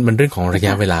มันเรื่องของระย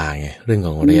ะเวลาไงเรื่องข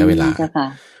องระยะเวลา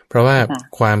เพราะว่า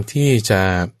ความที่จะ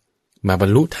มาบร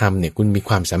รลุธรรมเนี่ยคุณมีค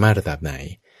วามสามารถระดับไหน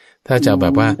ถ้าจะแบ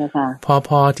บว่าพ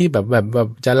อที่แบบ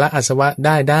จะละอาสวะไ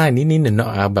ด้นิดๆหน่อ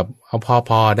ยๆแบบเอา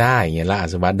พอได้อย่างเงี้ยละอา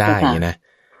สวะได้อย่างเงี้ยนะ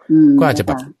ก็อาจจะแ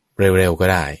บบเร็วๆก็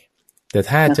ได้แต่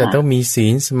ถ้าจะต้องมีศี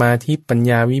ลสมาธิปัญ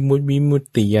ญาวิมุต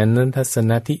ติญาณทัศ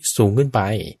นะที่สูงขึ้นไป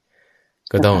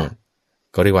ก็ต้อง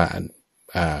ก็เรียกว่า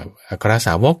อัครส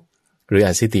าวกหรืออ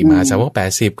สิติมหาสาวก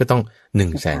80ก็ต้อง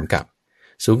 100,000 กับ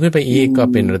สูงขึ้นไปอีกก็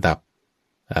เป็นระดับ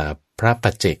พระปั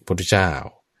จเจกพุทธเจ้า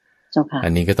อั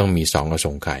นนี้ก็ต้องมี2 อส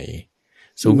งไขย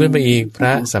สูงขึ้นไปอีกพร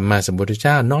ะสัมมาสัมพุทธเ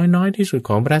จ้าน้อยที่สุดข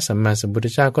องพระสัมมาสัมพุทธ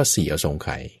เจ้าก็4 อสงไข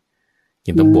ย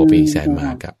ยังต้องบวกไปอีก100,000 มห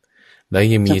ากับแล้ว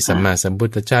ยังมีสัมมาสัมพุท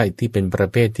ธเจ้าที่เป็นประ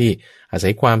เภทที่อาศั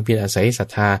ยความเพียรอาศัยศรัท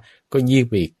ธาก็ยิ่งไ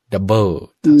ปอีกดับเบิล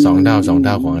2 เ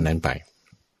ท่าของอันนั้นไป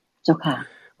เจ้าค่ะ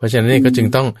เพราะฉะนั้นนี่ก็จึง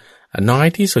ต้องน้อย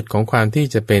ที่สุดของความที่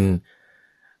จะเป็น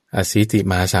อสิติ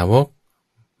มหาสาวก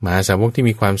ที่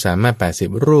มีความสามารถ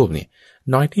80 รูปเนี่ย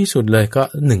น้อยที่สุดเลยก็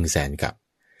 100,000 กับ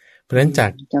เพราะฉะนั้นจา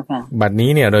กบัดนี้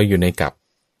เนี่ยเราอยู่ในกับ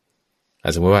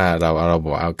สมมติว่าเราบอ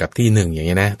กเอากับที่1อย่างเ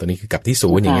งี้ยนะตัวนี้คือกับที่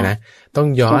0อย่างเงี้ยนะต้อง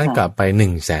ย้อนกลับไป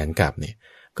 100,000 กับเนี่ย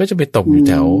ก็จะไปตกอยู่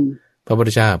แถวพระพุทธ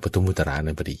เจ้าปทุมมุตตรา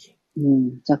นั่นพอดี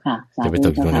เจ้าค่ะจะไปต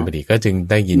กอยู่ตรงนั้นพอดีก็จึง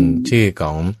ได้ยินชื่อข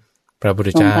องพระพุทธ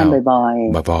เจ้า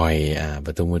บ่อยป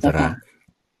ทุมมุตตรา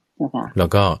แล้ว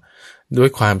ก็ด้วย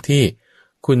ความที่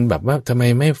คุณแบบว่าทำไม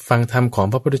ไม่ฟังธรรมของ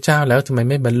พระพุทธเจ้าแล้วทำไม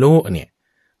ไม่บรรลุเนี่ย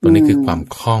ตรงนี้คือความ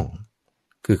คล่อง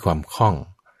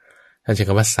ท่านใช้ค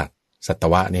ำว่าสัต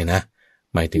วะเนี่ยนะ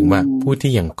หมายถึงว่าผู้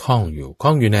ที่ยังคล่องอ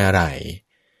ยู่ในอะไร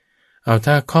เอา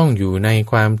ถ้าคล่องอยู่ใน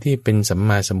ความที่เป็นสัมม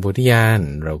าสัมโพธิญาณ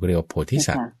เราก็เรียกว่าโพธิ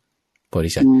สัตว์เพราะ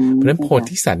ฉะนั้นโพ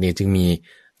ธิสัตว์เนี่ยจึงมี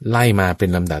ไล่มาเป็น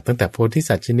ลำดับตั้งแต่โพธิ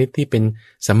สัตว์ชนิดที่เป็น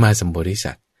สัมมาสัมโพธิ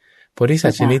สัตว์โพธิสั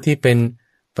ตว์ชนิดที่เป็น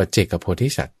ปัจเจกโพธิ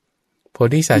สัตว์โพ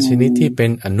ธิสัตว์ชนิดที่เป็น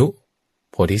อนุ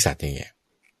โพธิสัตว์อย่างเงี้ย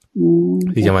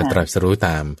ที่จะมาตรัสรู้ต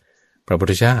ามพระพุท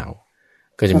ธเจ้า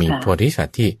ก็จะมีโพธิสัต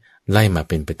ว์ที่ไล่มา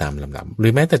เป็นไปตามลำดับหรื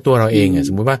อแม้แต่ตัวเราเองส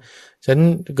มมุติว่าฉัน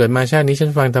เกิดมาชาตินี้ฉั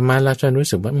นฟังธรรมะแล้วฉันรู้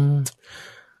สึกว่า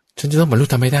ฉันจะต้องบรรลุ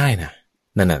ธรรมให้ได้นะ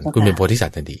นั่นคุณเป็นโพธิสัต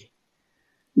ว์ทันที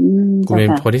คุณเป็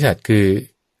นโพธิสัตว์คือ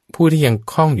ผู้ที่ยัง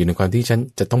คล่องอยู่ในความที่ฉัน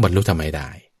จะต้องบรรลุธรรมให้ได้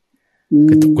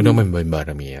คุณต้องเป็นบา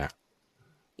รมีละ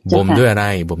บ่มด้วยอะไร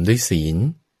บ่มด้วยศีล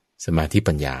สมาธิ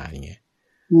ปัญญาอย่างเงี้ย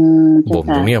บ่ม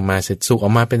ตรงนี้ออกมาเสร็จสุขอ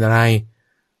อกมาเป็นอะไร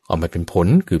ออกมาเป็นผล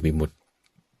คือวิมุตติ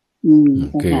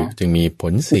คือจึงมีผ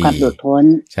ล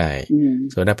4ใช่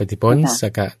โสดาปัตติผลส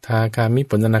กทาคามิ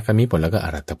ผลอนาคามิผลแล้วก็อ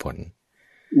รหัตผล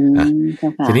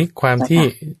ทีนี้ความที่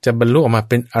จะบรรลุออกมา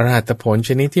เป็นอรหัตผลช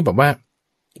นิดที่แบบว่า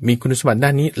มีคุณสมบัติด้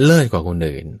านนี้เลิศกว่าคน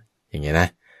อื่นอย่างเงี้ยนะ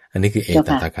อันนี้คือเอต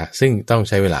ตะคะซึ่งต้อง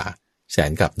ใช้เวลา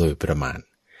100,000 กับโดยประมาณ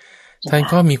ท่าน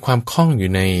ก็มีความคล่องอ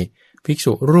ยู่ในภิก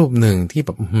ษุรูปหนึ่งที่แบ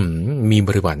บมีบ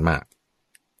ริวารมาก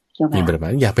มีบริวาร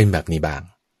อยากเป็นแบบนี้บ้าง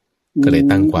ก็เลย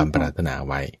ตั้งความปรารถนา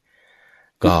ไว้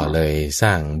ก็เลยส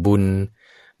ร้างบุญ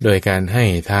โดยการให้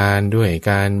ทานด้วย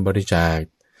การบริจาค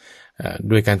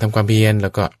ด้วยการทำความเพียรแล้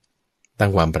วก็ตั้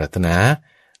งความปรารถนา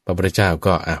พระพุทธเจ้า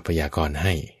ก็พยากรณ์ใ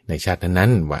ห้ในชาตินั้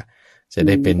นๆว่าจะไ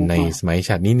ด้เป็นในสมัยช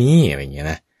าตินี้อะไรอย่างเงี้ย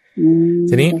นะ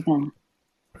ทีนี้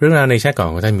เรื่องราวในชาติก่อน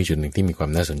ของท่านมีจุดหนึ่งที่มีความ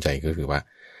น่าสนใจก็คือว่า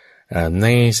ใน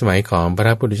สมัยของพร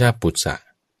ะพุทธเจ้าปุตสะ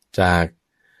จาก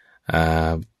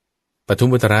ปทุม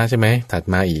มุตตราใช่ไหมถัด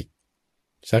มาอีก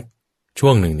สักช่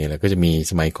วงหนึ่งเนี่ยแหละก็จะมี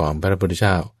สมัยก่อนพระพุทธเ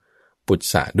จ้าปุต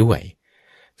สะด้วย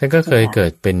ท่านก็เคยเกิ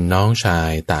ดเป็นน้องชา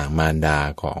ยต่างมารดา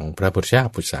ของพระพุทธเจ้า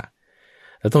ปุตสะ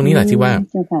แล้วตรงนี้แหละที่ว่า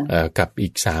กับอี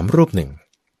ก3 รูปหนึ่ง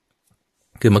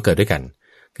คือมาเกิดด้วยกัน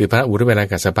คือพระอุรุเวลา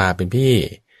กัสสปะเป็นพี่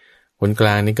คนกล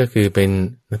างนี่ก็คือเป็น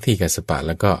นัตถิกัสสปะแ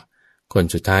ล้วก็คน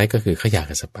สุดท้ายก็คือขยา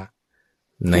กัสสปะ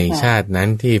ในชาตินั้น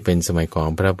ที่เป็นสมัยของ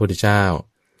พระพุทธเจ้า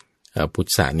ปุต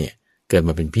สะเนี่ยเกิดม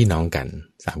าเป็นพี่น้องกัน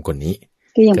3 คนนี้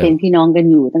ก็ยังเป็นพี่น้องกัน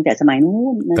อยู่ตั้งแต่สมัยนู้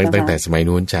นตั้งแต่สมัย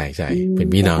นู้นใช่เป็น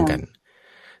พี่น้องกัน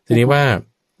ทีนี้ว่า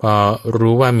พอ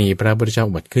รู้ว่ามีพระพุทธเจ้า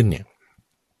อุบัติขึ้นเนี่ย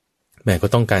แม่ก็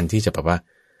ต้องการที่จะแบบว่า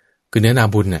คือเนื้อนา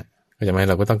บุญน่ะเข้าใจไหม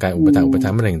เราก็ต้องการอุปถั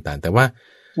มภ์อะไรต่างๆแต่ว่า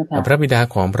พระบิดา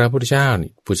ของพระพุทธเจ้า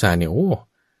ปุตสะเนี่ยโอ้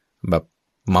แบบ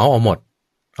เมาเอาหมด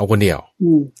เอาคนเดียว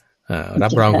รั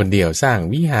บรองคนเดียวสร้าง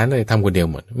วิหารเลยทำคนเดียว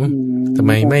หมดทำไ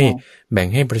มไม่แบ่ง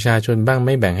ให้ประชาชนบ้างไ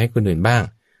ม่แบ่งให้คนอื่นบ้าง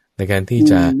ในการที่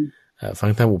จะฟั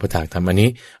งธรรมอุปถากธรรมอันนี้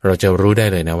เราจะรู้ได้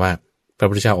เลยนะว่าพระ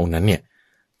พุทธเจ้าองค์นั้นเนี่ย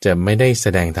จะไม่ได้แส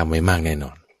ดงธรรมไว้มากแน่น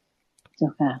อน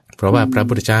เพราะว่าพระ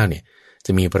พุทธเจ้าเนี่ยจ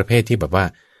ะมีประเภทที่แบบว่า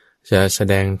จะแส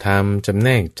ดงธรรมจำแน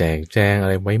กแจกแจงอะ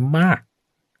ไรไว้มาก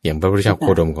อย่างพระพุทธเจ้าโค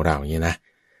ดมของเราอย่างนี้นะ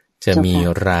จะมี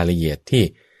รายละเอียดที่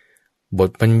บท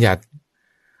บัญญัติ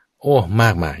ม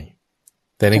ากมาย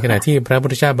แต่ในขณะที่พระพุท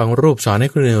ธเจ้าบางรูปสอนให้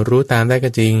คนอื่นรู้ตามได้ก็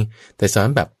จริงแต่สอน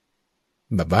แบ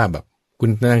บว่าแบบคุณ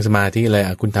นั่งสมาธิเลย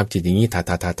คุณทำจิตอย่างนี้ทา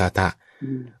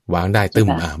วางได้ตึม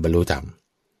บรรลุธรรม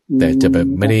แต่จะแบบ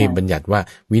ไม่ได้บัญญัติว่า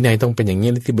วินัยต้องเป็นอย่างนี้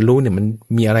ที่บรรลุเนี่ยมัน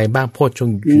มีอะไรบ้างโพชฌง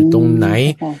ค์อยู่ตรงไหน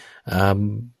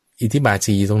อิทธิบาท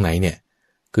4ตรงไหนเนี่ย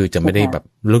คือจะไม่ได้แบบ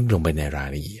ลึกลงไปในราย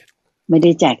ละเอียดไม่ไ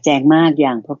ด้แจกแจงมากอ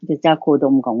ย่างพระพุทธเจ้าโคด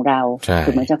มของเรา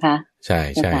ถูกไหมเจ้าคะใช่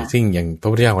ใช่ซึ่งอย่างพระ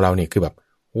พุทธเจ้าของเราเนี่ยคือแบบ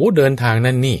โอ้เดินทาง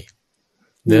นั่นนี่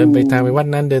เดินไปทางไปวัด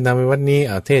นั้นเดินทางไปวัดนี้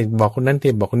เทศบอกคนนั้นเท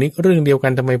ศบอกคนนี้เรื่องเดียวกั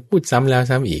นทำไมพูดซ้ำแล้ว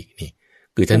ซ้ำอีกนี่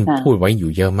คือท่านพูดไว้อ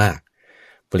ยู่เยอะมาก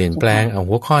เปลี่ยนแปลง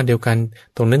หัวข้อเดียวกัน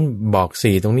ตรงนั้นบอก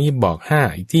4ตรงนี้บอก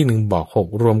5อีกที่หนึ่งบอก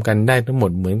6รวมกันได้ทั้งหม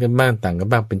ดเหมือนกันบ้างต่างกัน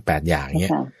บ้างเป็น8อย่างเงี้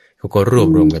ยเขาก็รวบ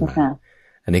รวมกันมา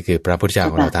อันนี้คือพระพุทธเจ้า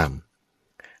ของเราท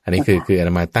ำอันนี้คืออาต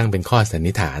มาตั้งเป็นข้อสัน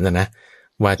นิษฐานนะ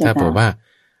ว่าถ้าเผื่อว่า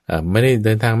ไม่ได้เ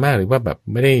ดินทางมากหรือว่าแบบ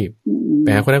ไม่ได้ไป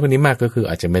หาคนนั้นคนนี้มากก็คือ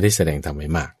อาจจะไม่ได้แสดงธรรมไว้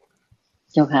มาก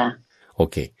เจ้าค่ะโอ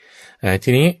เคที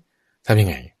นี้ทำยัง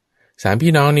ไง3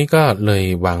พี่น้องนี้ก็เลย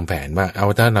วางแผนว่าเอา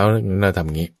ถ้าเราท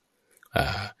ำงี้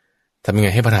ทำยังไง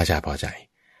ให้พระราชาพอใจ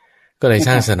ก็เลยส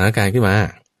ร้างสถานการณ์ขึ้นมา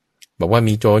บอกว่า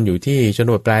มีโจรอยู่ที่ชน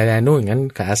บทปลายแดนนู่นงั้น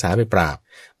ข้าอาสาไปปราบ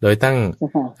โดยตั้ง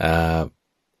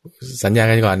สัญญา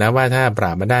กันก่อนนะว่าถ้าปร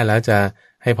าบมาได้แล้วจะ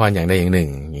ให้พรอย่างใดอย่างหนึ่ง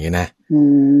อย่างนี้นะ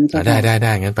ไ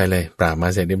ด้งั้นไปเลยปราบมา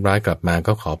เสร็จเรียบร้อยกลับมา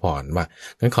ก็ขอพรว่า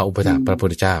งั้นขออุปถัมภ์พระพุท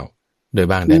ธเจ้าโดย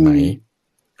บ้างได้ไหม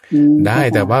ได้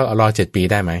แต่ว่ารอ7 ปี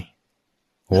ได้ไหม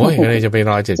โอ้ยก็เลยจะไป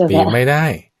รอ7 ปีไม่ได้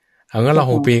เอางั้นรอ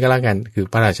6 ปีก็แล้วกันคือ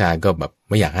พระราชาก็แบบ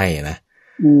ไม่อยากให้นะ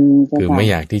คือไม่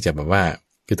อยากที่จะแบบว่า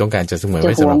คือต้องการจะสงวนไ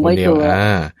ว้สำหรับคนเดียว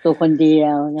ตัวคนเดีย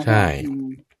วใช่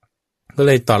ก็เ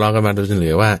ลยต่อรองกันมาโดยเฉ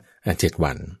ลี่ยว่า7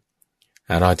 วัน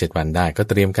รอ7 วันได้ก็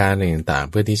เตรียมการอะไรต่างๆ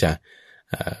เพื่อที่จะ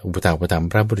อุปถัมภ์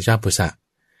พระพุทธเจ้าพุทธะ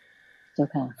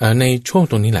ในช่วง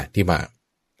ตรงนี้แหละที่ว่า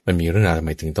มันมีเรื่องราวทำไ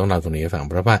มถึงต้องเล่าตรงนี้ให้ฟัง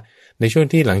เพราะว่าในช่วง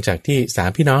ที่หลังจากที่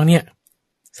3 พี่น้องเนี่ย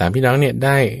ไ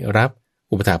ด้รับ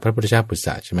อุปถัมภ์พระพุทธเจ้าพุทธ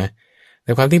ะใช่ไหมใน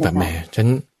ความที่แบบแหมฉัน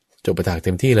จบอุปถัมภ์เ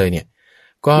ต็มที่เลยเนี่ย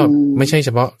ก็ไม่ใช่เฉ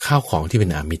พาะข้าวของที่เป็น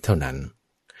อามิตรเท่านั้น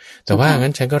แต่ว่างั้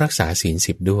นฉันก็รักษาศีล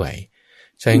10ด้วย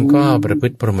ฉันก็ประพฤ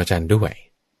ติพรหมจรรย์ด้วย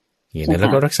อย่างนี้แล้ว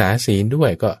ก็รักษาศีลด้วย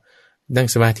ก็นั่ง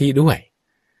สมาธิด้วย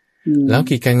แล้ว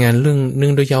กิจการงานเรื่องนึ่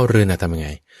งด้วยเย้าเรือนทำยังไง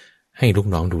ให้ลูก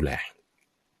น้องดูแล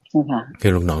คื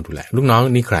อลูกน้องดูแลลูกน้อง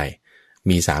นี่ใคร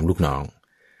มี3 ลูกน้อง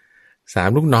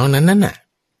3 ลูกน้องนั้นน่ะ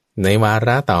ในวาร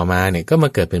ะต่อมาเนี่ยก็มา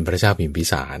เกิดเป็นพระเจ้าพิมพิ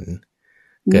สาร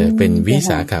เกิดเป็นวิส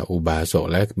าขาอุบาสก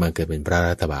และมาเกิดเป็นพระ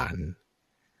รัตบาล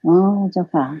เจ้า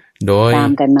ค่ะโดยตา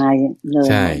มกันมาเลย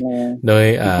ใช่โดย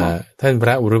ท่านพร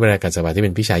ะอุรุเบศกัสสปะที่เ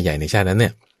ป็นพี่ชายใหญ่ในชาตินั้นเนี่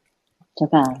ย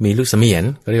มีลูกเสมียน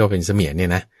ก็เรียกว่าเป็นเสมียนเนี่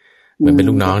ยนะเหมือนเป็น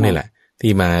ลูกน้องนี่แหละ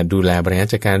ที่มาดูแลบริหาร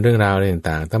จัดการเรื่องราวอะไร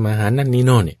ต่างๆทำอาหารนั่นนี่โ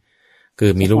น่นเนี่ยคื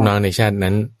อมีลูกน้องในชาติ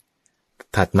นั้น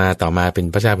ถัดมาต่อมาเป็น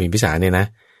พระเจ้าพิมพิสารเนี่ยนะ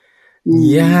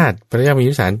ญาติพระเจ้าพิม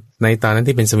พิสารในตอนนั้น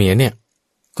ที่เป็นเสมียนเนี่ย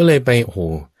ก็เลยไปโอ้โห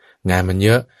งานมันเย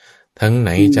อะทั้งไหน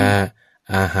จะ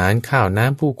อาหารข้าวน้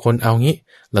ำผู้คนเอางี้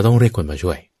เราต้องเรียกคนมา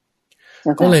ช่วย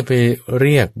ก็เลยไปเ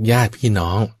รียกญาติพี่น้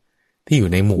องที่อยู่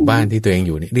ในหมู่บ้านที่ตัวเองอ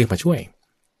ยู่นี่เรียกมาช่วย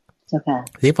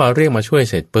ที่พอเรียกมาช่วย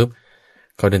เสร็จปุ๊บ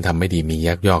เขาเดินทำไม่ดีมี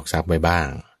ยักยอกทรัพย์ไว้บ้าง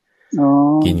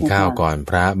กินข้าวก่อน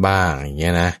พระบ้างอย่างเงี้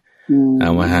ยนะเอ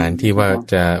าอาหารที่ว่า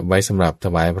จะไว้สำหรับถ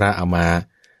วายพระเอามา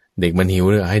เด็กมันหิว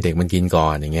หรือให้เด็กมันกินก่อ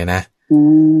นอย่างเงี้ยนะ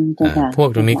พวก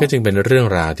ตรงนี้ก็จึงเป็นเรื่อง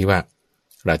ราวที่ว่า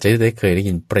เราจะได้เคยได้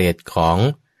ยินเปรต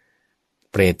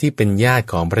ที่เป็นญาติ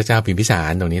ของพระเจ้าพิมพิสา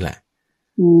รตรงนี้แหละ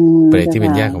เปรตที่เป็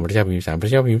นญาติของพระเจ้าพิมพิสารพร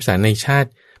ะเจ้าพิมพิสารในชาติ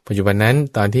ปัจจุบันนั้น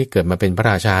ตอนที่เกิดมาเป็นพระ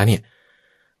ราชาเนี่ย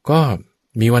ก็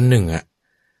มีวันหนึ่ง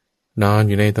นอนอ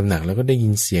ยู่ในตำหนักแล้วก็ได้ยิ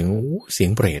นเสีย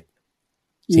งเปรต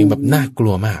เสียงแบบน่าก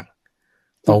ลัวมาก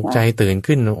ตกใจตื่น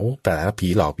ขึ้นโอ้แต่ละผี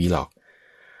หลอก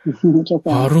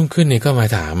พอรุ่งขึ้นเนี่ยก็มา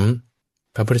ถาม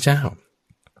พระพุทธเจ้า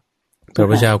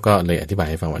ก็เลยอธิบาย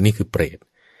ให้ฟังว่านี่คือเปรต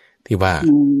ที่ว่า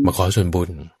มาขอส่วนบุญ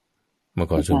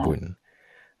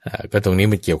ก็ตรงนี้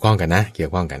มันเกี่ยวข้องกัน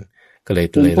ก็เลย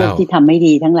เล่าที่ทำไม่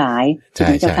ดีทั้งหลายใช่ไ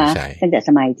หมคะตั้งแต่ส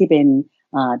มัยที่เป็น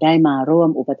ได้มาร่วม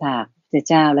อุปถากพระ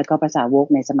เจ้าแล้วก็พระสาวก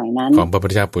ในสมัยนั้นของพระพุท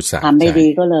ธเจ้าปุษสะทำไม่ดี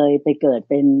ก็เลยไปเกิด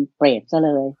เป็นเปรตซะเ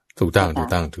ลยถูกต้องเ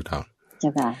จ้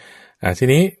าค่ะที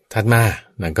นี้ถัดมา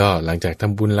นั่นก็หลังจากท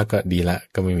ำบุญแล้วก็ดีละ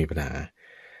ก็ไม่มีปัญหา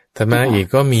ถัดมาอีก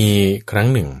ก็มีครั้ง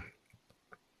หนึ่ง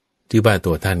ที่ว่า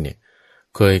ตัวท่านเนี่ย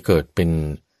เคยเกิดเป็น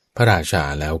พระราชา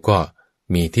แล้วก็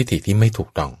มีทิฏฐิที่ไม่ถูก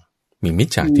ต้องมีมิจ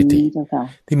ฉาทิฏฐิ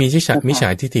ที่มีมิจฉา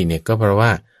ทิฏฐิเนี่ยก็เพราะว่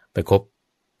าไปคบ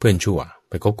เพื่อนชั่ว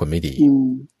ไปคบคนไม่ดี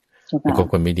ไปคบ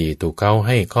คนไม่ดีถูกเขาใ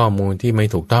ห้ข้อมูลที่ไม่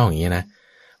ถูกต้องอย่างเงี้ยนะ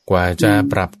กว่าจะ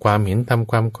ปรับความเห็นท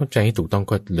ำความเข้าใจให้ถูกต้อง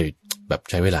ก็เลยแบบ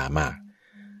ใช้เวลามาก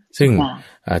ซึ่ง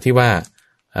ที่ว่า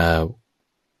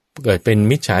เกิดเป็น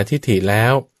มิจฉาทิฏฐิแ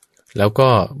ล้วก็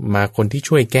มาคนที่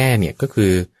ช่วยแก้เนี่ยก็คื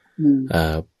อ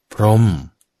พร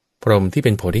หมที่เ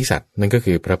ป็นโพธิสัตว์นั่นก็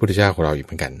คือพระพุทธเจ้าของเราอยู่เห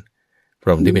มือนกันพ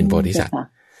รหมที่เป็นโพธิสัตว์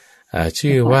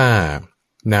ชื่อว่า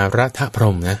นารทพร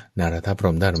หมนะนารทพร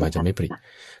หมได้มาจะไม่ผิด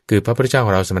คือพระพุทธเจ้าข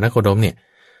องเราสมณโคดมเนี่ย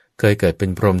เคยเกิดเป็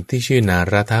นพรหมที่ชื่อนา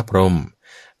รทพรหม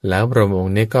แล้วพรหมอง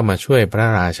ค์นี้ก็มาช่วยพระ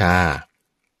ราชา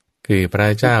คือพระ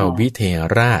เจ้าวิเทห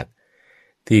ราช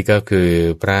ที่ก็คือ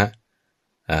พระ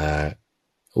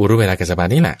อุรุเวลากัสสปะ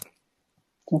นี่แหละ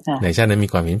ในชาตินั้นมี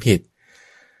ความเห็นผิด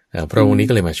พระองค์นี้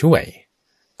ก็เลยมาช่วย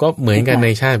ก็เหมือนกันใน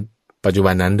ชาติปัจจุ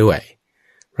บันนั้นด้วย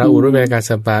พระอุรุเวลากัสส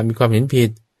ปะมีความเห็นผิด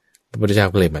พระพุทธเจ้า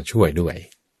ก็เลยมาช่วยด้วย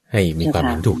ให้มีความ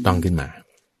เห็นถูกต้องขึ้นมา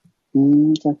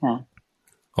เจ้าค่ะ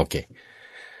โอเค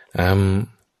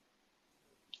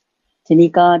ทีนี้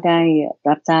ก็ได้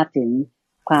รับทราบถึง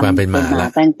ความเป็นมา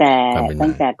ตั้งแ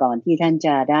ต่ก่อนที่ท่านจ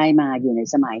ะได้มาอยู่ใน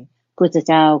สมัยพุทธ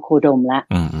เจ้าโคดมละ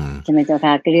ใช่ไหมเจ้าค่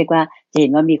ะก็เรียกว่าจะเห็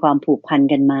นว่ามีความผูกพัน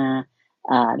กันมา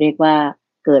เรียกว่า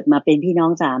เกิดมาเป็นพี่น้อ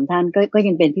ง3ท่านก็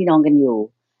ยังเป็นพี่น้องกันอยู่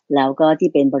แล้วก็ที่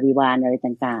เป็นบริวารอะไร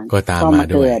ต่างๆก็มา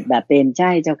เกิดแบบเป็นใ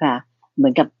ช่เจ้าค่ะเหมื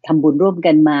อนกับทำบุญร่วม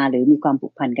กันมาหรือมีความผู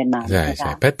กพันกันมาใช่ใ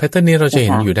ช่แพทเทิร์นนี้เราจะเ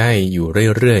ห็นอยู่ได้อยู่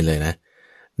เรื่อยๆเลยนะ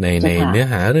ในเนื้อ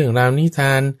หาเรื่องราวนิท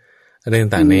านอะไร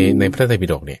ต่างๆในพระไตรปิ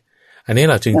ฎกเนี่ยอันนี้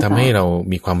เราจึงทำให้เรา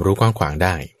มีความรู้กว้างขวางไ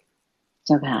ด้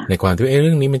ในความที่เ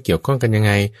รื่องนี้มันเกี่ยวข้องกันยังไ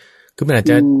งคือมันอาจ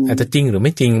จะจริงหรือไ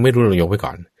ม่จริงไม่รู้เรายกไว้ก่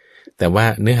อนแต่ว่า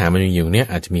เนื้อหามันอยู่เนี่ย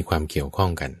อาจจะมีความเกี่ยวข้อ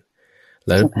งกันแ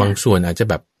ล้วบางส่วนอาจจะ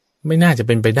แบบไม่น่าจะเ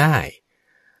ป็นไปได้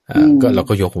ก็เรา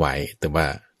ก็ยกไว้แต่ว่า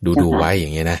ดูไว้อย่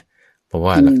างเงี้ยนะเพราะ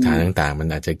ว่าหลักฐานต่างๆมัน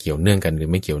อาจจะเกี่ยวเนื่องกันหรือ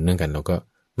ไม่เกี่ยวเนื่องกันเราก็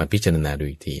มาพิจารณาดู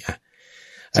อีกที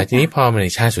ทีนี้พอมาใน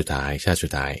ชาติสุดท้า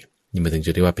ยนี่มาถึง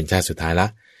จุดที่ว่าเป็นชาติสุดท้ายละ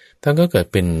ท่านก็เกิด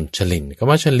เป็นชลินคำ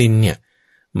ว่าชลินเนี่ย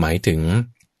หมายถึง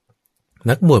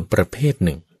นักบวชประเภทห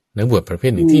นึ่ง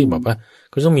ที่บอกว่า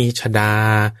ก็ต้องมีชฎา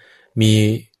มี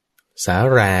สา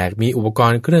แรกมีอุปก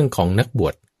รณ์เครื่องของนักบว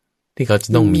ชที่เขาจะ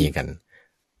ต้องมีกัน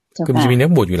คือมันจะมีนัก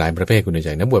บวชอยู่หลายประเภทคุณใจ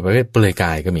นักบวชประเภทเปลือยก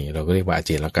ายก็มีเราก็เรียกว่าอาเ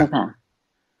จแล้วกัน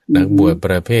นักบวชป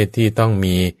ระเภทที่ต้อง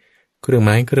มีเครื่องไ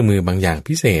ม้เครื่องมือบางอย่าง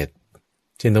พิเศษ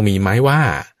เช่นต้องมีไม้ว่า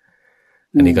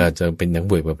อันนี้ก็จะเป็นนัก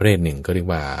บวชประเภทหนึ่งก็เรียก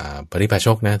ว่าปริพาช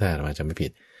กนะถ้าเราจะไม่ผิ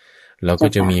ดเราก็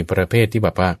จะมีประเภทที่แบ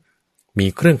บว่ามี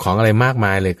เครื่องของอะไรมากม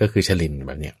ายเลยก็คือชลินแ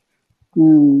บบเนี้ย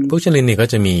พวกชลินเนี่ยก็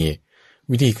จะมี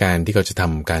วิธีการที่เขาจะท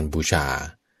ำการบูชา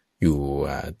อยู่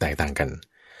แตกต่างกัน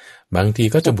บางที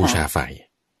ก็จะบูชาไฟ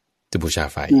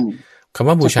คำ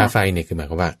ว่าบูชาไฟเนี่ยคือหมาย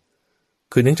ความว่า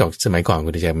คือเนื่องจากสมัยก่อนคุ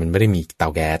ณใจมันไม่ได้มีเตา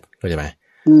แก๊สเข้าใจไหม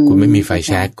คุณไม่มีไฟแ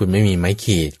ช็กคุณไม่มีไม้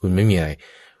ขีดคุณไม่มีอะไร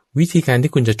วิธีการ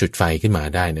ที่คุณจะจุดไฟขึ้นมา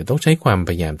ได้เนี่ยต้องใช้ความพ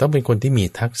ยายามต้องเป็นคนที่มี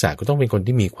ทักษะก็ต้องเป็นคน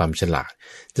ที่มีความฉลาด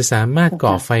จะสามารถ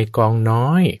ก่อไฟกองน้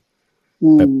อย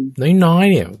แบบน้อย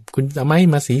ๆเนี่ยคุณเอาไม้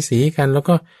มาสีกันแล้ว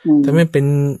ก็ถ้าไม่เ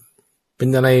ป็น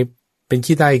อะไรเป็น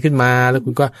ขี้ใต้ขึ้นมาแล้วคุ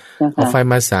ณก็เอาไฟ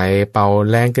มาใส่เป่า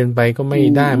แรงเกินไปก็ไม่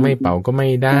ได้ไม่เป่าก็ไม่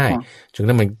ได้จน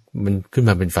ถ้ามันขึ้น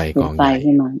มาเป็นไฟกองใหญ่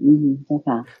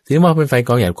ทีนี้มาเป็นไฟก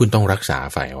องใหญ่คุณต้องรักษา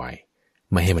ไฟไว้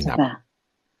ไม่ให้มันดับ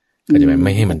ก็จะไ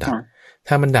ม่ให้มันดับ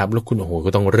ถ้ามันดับแล้วคุณโอ้โหก็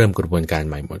ต้องเริ่มกระบวนการ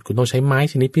ใหม่หมดคุณต้องใช้ไม้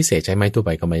ชนิดพิเศษใช้ไม้ทั่วไป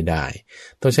ก็ไม่ได้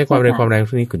ต้องใช้ความแรงพ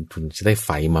วกนี้คุณจะได้ไฟ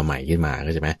มาใหม่ขึ้นมาเ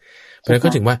ข้าใจไหมเพราะฉะนั้นก็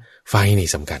ถึงว่าไฟนี่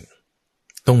สำคัญ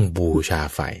ต้องบูชา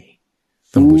ไฟ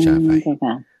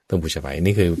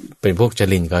นี่คือเป็นพวกจ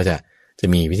รินเขาจะ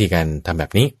มีวิธีการทำแบ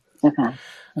บนี้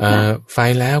ไฟ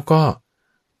แล้วก็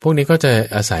พวกนี้ก็จะ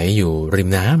อาศัยอยู่ริม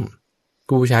น้ำ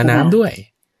บูชาน้ำด้วย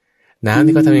น้ำ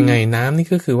นี่ก็ทำยังไงน้ำนี่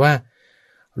ก็คือว่า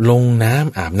ลงน้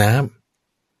ำอาบน้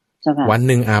ำวันห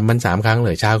นึ่งอาบมัน3 ครั้งเล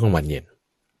ยเช้ากลางวันเย็น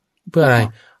เพื่ออะไร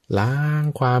ล้าง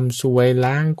ความซวย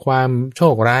ล้างความโช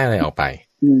คร้ายอะไรออกไป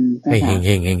ให้เฮ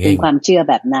งเป็นความเชื่อ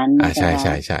แบบนั้นใ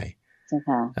ช่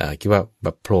คิดว่าแบ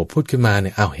บโผล่พูดขึ้นมาเ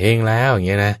นี่ยอ้าวเฮงแล้วอย่างเ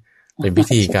งี้ยนะเป็นพิ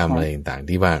ธีกรรมอะไรต่างๆ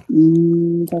ที่ว่า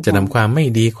จะนำความไม่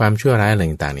ดีความชั่วร้ายอะไร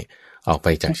ต่างๆนี่ออกไป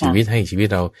จากชีวิตให้ชีวิต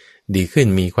เราดีขึ้น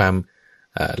มีความ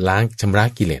ล้างชำระ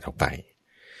กิเลสออกไป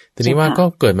ทีนี้ว่าก็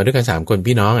เกิดมาด้วยกัน3 คน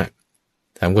พี่น้อง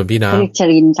3 คนพี่น้องช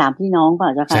ลิน3 พี่น้องป่ะ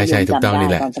เจ้าค่ะใช่ถูกต้องนี่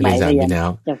แหละชลิน3 พี่น้อ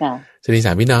งเจ้าค่ะชลิน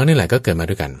3 พี่น้องนี่แหละก็เกิดมา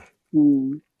ด้วยกัน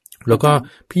แล้วก็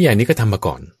พี่ใหญ่นี่ก็ทำมา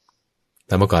ก่อน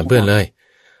เพื่อนเลย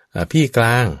พี่กล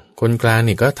างคนกลาง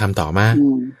นี่ก็ทำต่อมา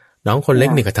น้องคนเล็ก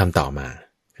นี่ก็ทำต่อมา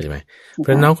เข้าใจไหมเพรา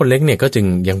ะน้องคนเล็กเนี่ยก็จึง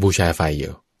ยังบูชาไฟอ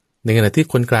ยู่ในขณะที่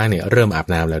คนกลางเนี่ยเริ่มอาบ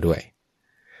น้ำแล้วด้วย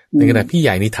ในขณะพี่ให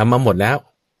ญ่นี่ทำมาหมดแล้ว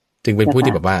จึงเป็นผู้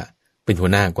ที่แบบว่าเป็นหั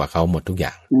วหน้ากว่าเขาหมดทุกอย่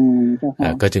าง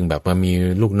ก็จึงแบบว่ามี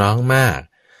ลูกน้องมาก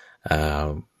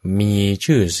มี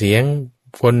ชื่อเสียง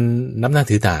คนนับหน้า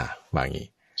ถือตาว่าอย่างนี้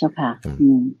เจ้าค่ะ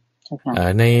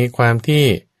ในความที่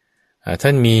ท่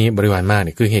านมีบริวารมากเ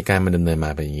นี่ยคือเหตุการณ์มันดำเนินมา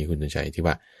เป็นอย่างนี้คุณใจที่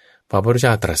ว่าพอพระพุทธเจ้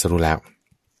าตรัสรู้แล้ว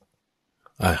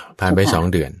ผ่านไป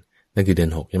2 เดือนนั่นคือเดือ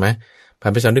น 6ใช่ไหมผ่า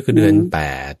นไป2 เดือนคือเดือน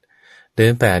 8เดือ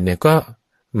น 8เนี่ยก็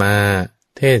มา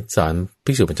เทศสอน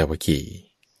ภิกษุปัญจวัคคีย์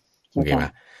โอเคไหม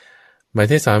มา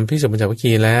เทศสอนภิกษุปัญจวัค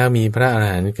คีย์แล้วมีพระอร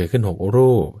หันต์เกิดขึ้น6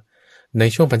 รูปใน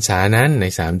ช่วงพรรษานั้นใน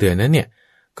3 เดือนนั้นเนี่ย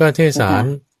ก็เทศสอน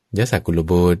ยศกุล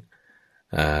บุตร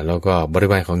แล้วก็บริ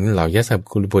วารของเหล่ายศ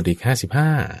กุลบุตรอีก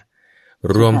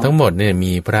55รวมทั้งหมดเนี่ย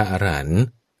มีพระอรหันต์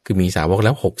คือมีสาวกแ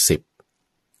ล้ว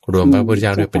60รวมพระพุทธเจ้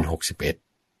าด้วยเป็น61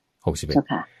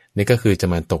นี่ก็คือจะ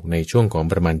มาตกในช่วงของ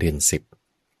ประมาณเดือน10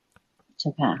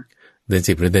เดือน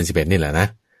10หรือเดือน11นี่แหละนะ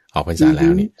ออกพรรษาแล้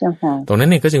วนี่ตรงนั้น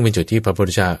เนี่ยก็จึงเป็นจุดที่พระพุท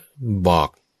ธเจ้าบอก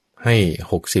ให้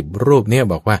60 รูปเนี่ย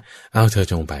บอกว่าเอาเธอ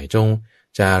จงไปจง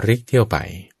จาริกเที่ยวไป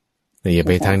อย่าไ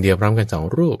ปทางเดียวพร้อมกัน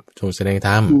2 รูปจงแสดงธ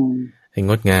รรมให้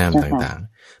งดงามต่าง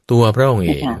ๆตัวพระองค์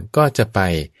เองก็จะไป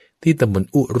ที่ตำบล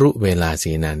อุรุเวลา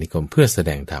สีนานิคมเพื่อแส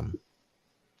ดงธรรม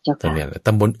ตรงนี้แหละต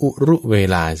ำบลอุรุเว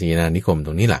ลาสีนานิคมต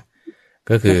รงนี้แหละ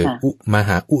ก็คือมห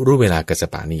าอุรุเวลากัสส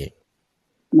ปะนี่เอง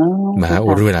มหาอุ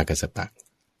รุเวลากัสสปะ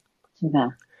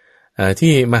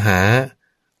ที่มหา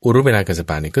อุรุเวลากัสส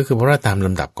ปะนี่ก็คือเพราะว่าตามล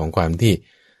ำดับของความที่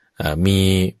มี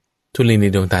ธุลินใน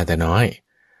ดวงตาแต่น้อย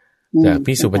จาก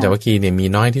ภิกษุปัญจวัคคีย์เนี่ยมี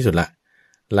น้อยที่สุดละ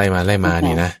ไล่มา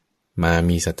นี่นะมา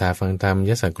มีศรัทธาฟังธรรม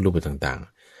ยศกุลบุตรต่าง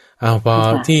ๆเอาพอ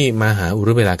ที่มหาอุ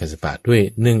รุเวลากัสสปะด้วย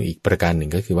เนื่องอีกประการหนึ่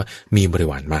งก็คือว่ามีบริ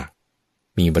วารมาก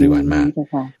มีบริวาร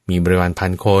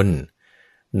1,000 คน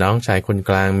น้องชายคน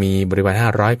กลางมีบริวาร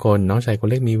500 คนน้องชายคน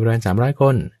เล็กมีบริวาร300 ค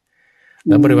นแ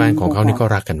ล้วบริวารของเขานี่ก็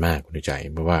รักกันมากคุณใจ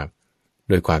เพราะว่า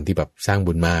โดยความที่แบบสร้าง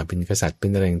บุญมาเป็นกษัตริย์เป็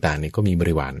นอะไรต่างๆเนี่ยก็มีบ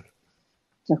ริวาร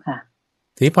เจ้าค่ะ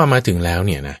ทีนี้พอมาถึงแล้วเ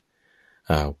นี่ยนะ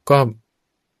ก็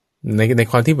ใน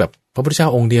ความที่แบบพระพุทธเจ้า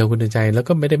องค์เดียวคุณใจแล้ว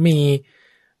ก็ไม่ได้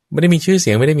มีชื่อเสี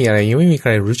ยงไม่ได้มีอะไรยังไม่มีใค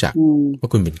รรู้จักว่า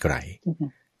คุณเป็นใคร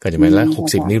ก็จะไม่ละ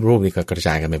60นี่รูปนี่ก็กระจ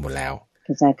ายกันไปหมดแล้วก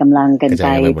ระจายกำลังกันไป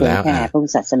เผยแผ่พระ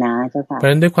ศาสนาเจ้าค่ะเพราะฉ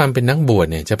ะนั้นด้วยความเป็นนักบวช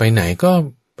เนี่ยจะไปไหนก็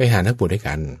ไปหานักบวชด้วย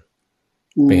กัน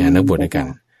ไปหานักบวชด้วยกัน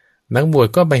นักบวช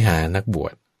ก็ไปหานักบว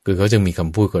ชคือเขาจะมีค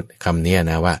ำพูดคำนี้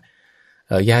นะว่า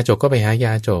ยาจกก็ไปหาย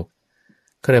าจก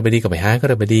คฤบดีก็ไปหาค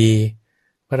ฤบดี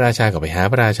พระราชาก็ไปหา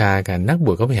พระราชากันนักบ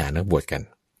วชก็ไปหานักบวชกัน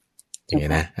อย่าง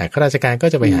นี้นะข้าราชการก็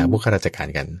จะไปหาพวกข้าราชการ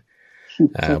กัน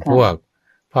พวก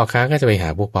พ่อค้าก็จะไปหา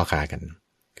พวกพ่อค้ากัน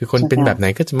คือคนเป็นแบบไหน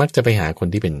ก็จะมักจะไปหาคน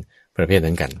ที่เป็นประเภท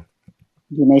นั้นกัน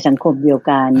อยู่ในสังคมเดียว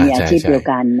กันมีอาชีพเดียว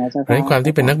กันนะเจ้าค่ะเพราะความ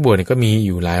ที่เป็นนักบวชเนี่ยก็มีอ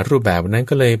ยู่หลายรูปแบบนั้น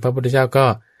ก็เลยพระพุทธเจ้าก็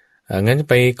งั้น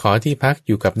ไปขอที่พักอ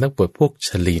ยู่กับนักบวชพวกช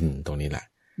ลินตรงนี้แหละ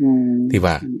ที่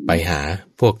ว่าไปหา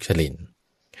พวกชลิน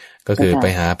ก็คือไป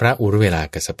หาพระอุรุเวลา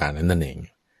กัสสปะนั่นเอง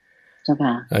เจ้าค่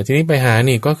ะทีนี้ไปหา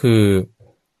นี่ก็คือ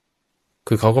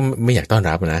เขาก็ไม่อยากต้อน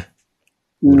รับนะ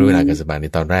อุรุเวลากัสสปะใน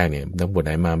ตอนแรกเนี่ยนักบวชไห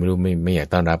นมาไม่รู้ไม่อยาก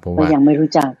ต้อนรับเพราะว่ายังไม่รู้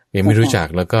จัก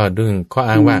แล้วก็ดึงข้อ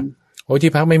อ้างว่าโอ้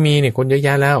ที่พักไม่มีเนี่ยคนเยอะแย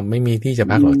ะแล้วไม่มีที่จะ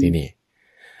พักหรอกที่นี่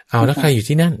เอาแล้วใครอยู่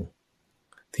ที่นั่น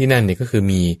เนี่ยก็คือ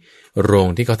มีโรง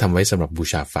ที่เขาทำไว้สำหรับบู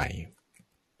ชาไฟ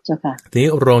เจ้าค่ะทีนี้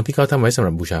โรงที่เขาทำไว้สำห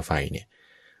รับบูชาไฟเนี่ย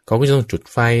เขาก็จะต้องจุด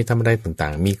ไฟทำอะไรต่า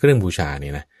งๆมีเครื่องบูชาเนี่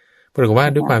ยนะปรากฏว่า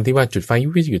ด้วยความที่ว่าจุดไฟอ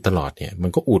ยู่ตลอดเนี่ยมัน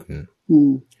ก็อุ่น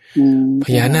พ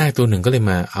ญานาคตัวหนึ่งก็เลย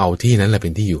มาเอาที่นั้นแหละเป็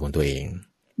นที่อยู่ของตัวเอง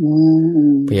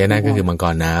พญานาคก็คือมังก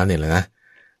รน้ำเนี่ยแหละนะ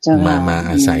มา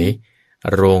อาศัย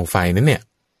โรงไฟนั้นเนี่ย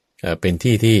เป็น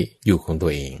ที่อยู่ของตั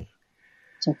วเอง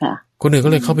คนอื่นก็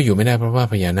เลยเข้าไปอยู่ไม่ได้เพราะว่า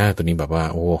พญานาคตัวนี้แบบว่า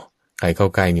โอ้ใครเข้า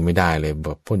ใกล้นี่ไม่ได้เลยแบ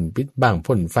บพ่นพิษบ้าง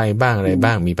พ่นไฟบ้างอะไร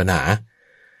บ้างมีปัญหา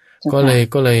ก็เ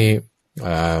ลย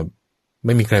ไ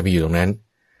ม่มีใครไปอยู่ตรงนั้น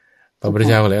พระพุทธ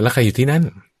เจ้าก็เลยแล้วใครอยู่ที่นั่น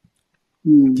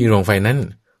ที่โรงไฟนั้น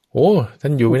โอ้ท่า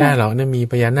นอยู่ไม่ได้หรอกนั่นมี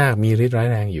พญานาคมีฤทธิ์ร้าย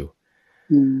แรงอยู่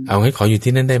เอางั้นขออยู่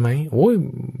ที่นั่นได้ไหมโอ้ย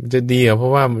จะดีเพรา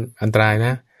ะว่าอันตรายน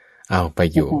ะเอาไป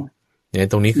อยู่เนี่ย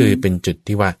ตรงนี้คือเป็นจุด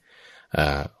ที่ว่า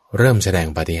เริ่มแสดง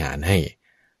ปาฏิหาริย์ให้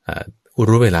อุ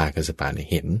รุเวลากัสสปะเนี่ย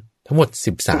เห็นทั้งหมด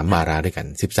13 วาระด้วยกัน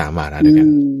13 วาระด้วยกัน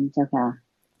เจ้าค่ะ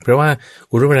เพราะว่า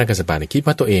อุรุเวลากัสสปะเนี่ยคิด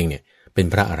ว่าตัวเองเนี่ยเป็น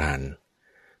พระอรหันต์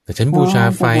แต่ฉันบูชา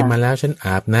ไฟมาแล้วฉันอ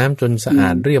าบน้ำจนสะอา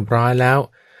ดเรียบร้อยแล้ว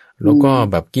ก็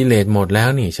แบบกิเลสหมดแล้ว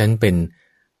นี่ฉันเป็น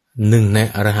หนึ่งใน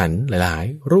อรหันต์หลาย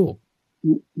ๆรูป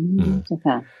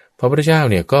พระพุทธเจ้า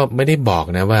เนี่ยก็ไม่ได้บอก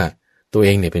นะว่าตัวเอ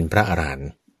งเนี่ยเป็นพระอรหันต์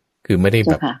คือไม่ได้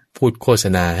แบบพูดโฆษ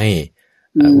ณาให้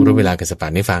อุรุเวลากัสสปะ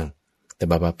ได้ฟังแต่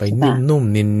แบบไปนุ่ม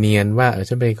ๆเนียนๆว่า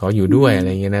ฉันไปขออยู่ด้วยอะไร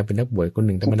เงี้ยนะเป็นนักบวชคนห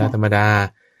นึ่งธรรมดา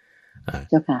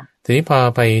ทีนี้พอ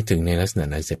ไปถึงในลักษณะ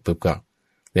นั้นเสร็จปุ๊บก็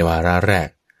ในวาระแรก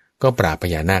ก็ปราบพ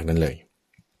ญานาคนั้นเลย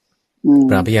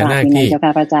ปราบพญานาคที่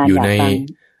อยู่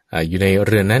ในเ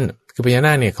รือนนั้นคือพญาน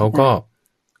าคเนี่ยเขาก็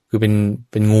คือเ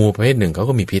ป็นงูประเภทหนึ่งเขา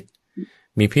ก็มีพิษ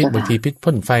บางทีพิษ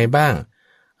พ่นไฟบ้าง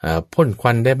พ่นค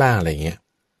วันได้บ้างอะไรเงี้ย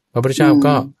พระพุทธเจ้า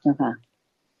ก็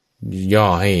ย่อ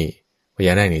ให้พ ญ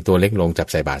านาคนี่ตัวเล็กลงจับ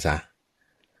ใส่บาตรซะ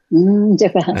เจ้า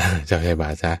ค่ะจับใส่บา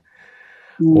ตรซะ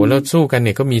โอ้แล้วสู้กันเ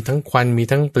นี่ยก็มีทั้งควันมี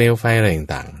ทั้งเปลวไฟอะไร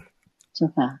ต่างๆเจ้า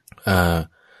ค่ะ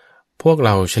พวกเร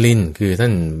าชลินคือท่า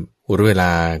นอุรุเวลา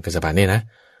กัสสปะเนี่ยนะ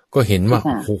ก็เห็นว่า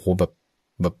โอ้โหแบบ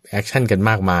แอคชั่นกัน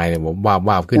มากมายเลยผม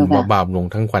วาบขึ้นวาบลง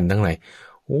ทั้งควันทั้งอะไร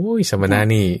โอ้ยสมณะ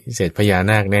นี่เสร็จพญา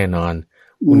นาคแน่นอน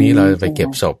พรุ่งนี้เราไปเก็บ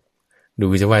ศพดู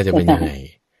จะว่าจะเป็นยังไง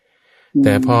แ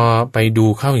ต่พอไปดู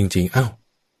เข้าจริงๆอ้าว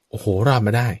โอ้โหรอดม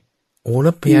าได้โอ้แ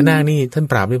ล้วพญานาคนี่ท่าน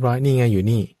ปราบเรียบร้อยนี่ไงอยู่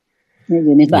นี่อ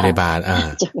ยู่ในบาตร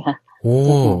โอ้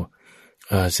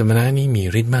สมณะนี่มี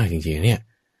ฤทธิ์มากจริงๆเนี่ย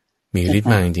มีฤทธิ์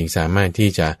มากจริงๆสามารถที่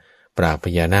จะปราบพ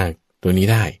ญานาคตัวนี้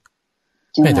ได้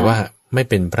แต่ว่าไม่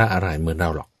เป็นพระอรหันต์เหมือนเรา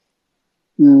หรอก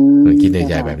คิดใน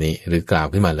ใจแบบนี้หรือกล่าว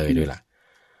ขึ้นมาเลยด้วยล่ะ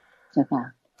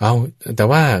เอาแต่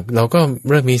ว่าเราก็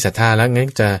เริ่มมีศรัทธาแล้วงั้น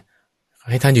จะ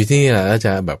ให้ท่านอยู่ที่นี่แหละแล้วจ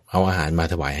ะแบบเอาอาหารมา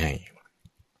ถวายให้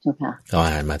เอาอ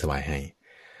าหารมาถวายให้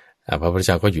พระพุทธเ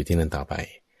จ้าก็อยู่ที่นั่นต่อไป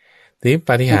ทีนี้ป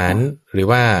าฏิหาริย์หรือ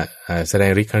ว่าแสด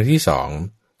งฤทธิ์ครั้งที่สอง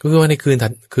ก็คือว่าในคืน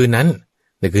นั้น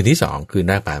ในคืนที่สองคืน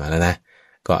แรกผ่านมาแล้วนะ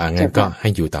ก็งั้นก็ให้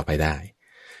อยู่ต่อไปได้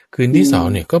คืนที่สอง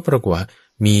เนี่ยก็ปรากฏว่า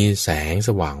มีแสงส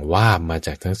ว่างวาบมาจ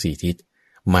ากทั้งสี่ทิศ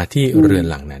มาที่เรือน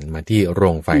หลังนั้นมาที่โร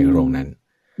งไฟโรงนั้น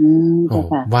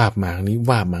วาบมานี้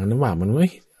วาบมานั้นวาบมันเว้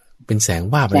ยเป็นแสง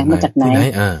วาบอะไรมาที่ไหน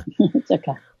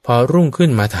พอรุ่งขึ้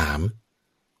นมาถาม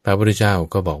พระพุทธเจ้า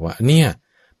ก็บอกว่าเนี่ย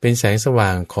เป็นแสงสว่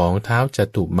างของท้าวจ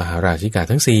ตุมหาราชิกา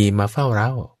ทั้งสี่มาเฝ้าเรา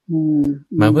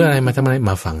มาเพื่ออะไรมาทำอะไร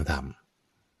มาฟังธรรม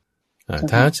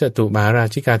ท้าวจตุมหารา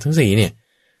ชิกาทั้งสี่เนี่ย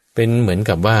เป็นเหมือน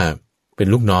กับว่าเป็น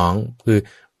ลูกน้องคือ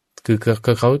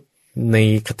เขาใน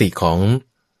คติของ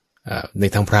ใน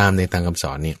ทางพราหมณ์ในทางคำส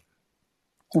อนเนี่ย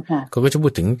เขาก็จะพู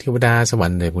ดถึงเทวดาสวร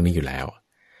รค์ในพวกนี้อยู่แล้ว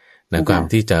นะความ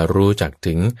ที่จะรู้จัก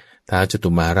ถึงท้าวจตุ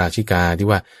มหาราชิกาที่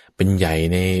ว่าเป็นใหญ่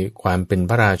ในความเป็น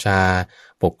พระราชา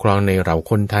ปกครองในเหล่า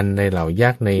คนทันในเหล่ายั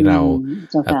กษ์ในเหล่า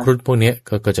ครุฑพวกนี้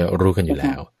ก็จะรู้กันอยู่แ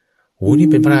ล้วโอ้นี่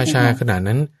เป็นพระราชาขนาด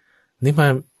นั้นนี่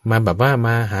มาแบบว่าม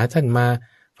าหาท่านมา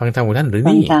ฟังธรรมของท่านหรือ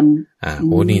นี่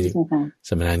โอ้นี่ส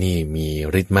มณะนี่มี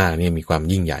ฤทธิ์มากเนี่ยมีความ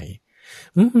ยิ่งใหญ่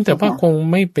แต่ว่าคง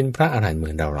ไม่เป็นพระอรหันต์เหมื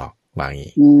อนเราหรอกบางอย่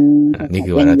างนี่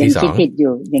คือวาระที่สอง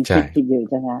ยังคิดผิดอยู่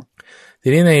จ้ะค่ะที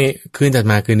นี้ในคืนถัด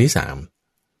มาคืนที่สาม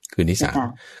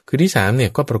เนี่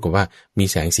ยก็ปรากฏว่ามี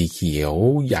แสงสีเขียว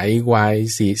ใหญ่กว่า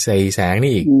สี่แสง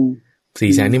นี่อีก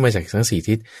สี่แสงนี่มาจากทั้งสี่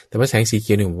ทิศแต่ว่าแสงสีเ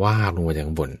ขียวนี่วาบลงมาจาก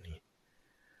ข้างบน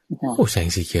โอ้แสง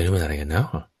สีเขียวนี่มันอะไรกันเนาะ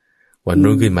วัน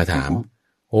รุ่งขึ้นมาถาม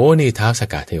โอ้นี่ท้าวส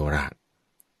กาเทวราช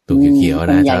ตัวเขียว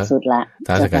ๆนะ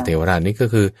ท้าวสกาเทวราชนี่ก็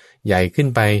คือใหญ่ขึ้น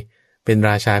ไปเป็น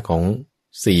ราชาของ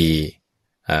สี่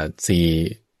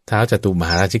ท้าวจตุม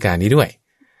หาราชิกานี้ด้วย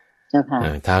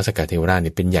ท้าวสกาเทวราช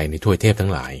นี่เป็นใหญ่ในถ้วยเทพทั้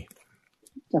งหลาย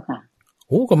เจ้าค่ะโ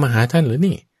อ้ก็มาหาท่านหรือ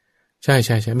นี่ใช่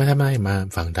ไม่ทำไมมา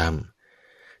ฟังธรรม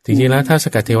จริงๆแล้วท้าวส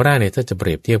กาเทวราชเนี่ยถ้าจะเป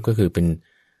รียบเทียบก็คือเป็น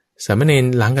สามเณร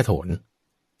ล้างกฐิน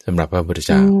สำหรับพระพุทธ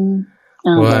เจ้า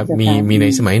เพราะว่ามีใน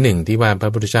สมัยหนึ่งที่ว่าพร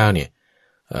ะพุทธเจ้าเนี่ย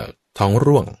ท้อง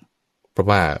ร่วงเพราะ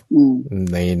ว่า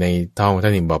ในท้องท่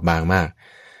านนี่บอบบางมาก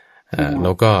แ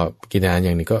ล้วก็กินอาหารอ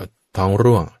ย่างนี้ก็ท้อง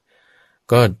ร่วง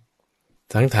ก็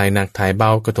ทั้งถ่ายหนักถ่ายเบ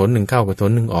ากระโถนหนึ่งเข้ากระโถ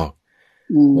นหนึ่งออก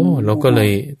โอ้เราก็เลย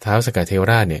ท้าวสกาเทว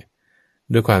ราชเนี่ย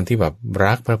ด้วยความที่แบบ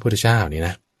รักพระพุทธเจ้านี่น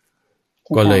ะ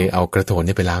ก็เลยเอากระโถน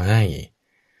นี่ไปล้างให้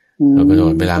เอากระโถ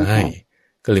นไปล้างให้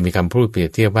ก็เลยมีคำพูดเปรีย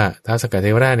บเทียบว่าท้าวสกาเท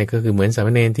วราชเนี่ยก็คือเหมือนสาม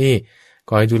เณรที่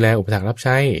คอยดูแลอุปถัมภ์รับใ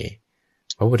ช้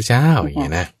พระพุทธเจ้าอย่าง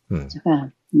นี้นะ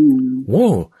โอ้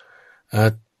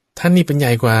ท่านนี่เป็นให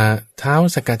ญ่กว่าท้าว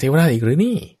สกาเทวราชอีกหรือ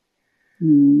นี่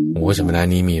โอ้สมณะ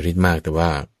นี้มีฤทธิ์มากแต่ว่า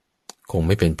คงไ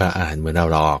ม่เป็นพระอรหันต์เหมือนเรา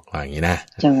หรอกอย่างนี้นะ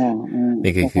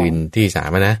นี่คือคืนที่สาม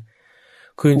นะ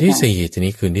คืนที่สี่ที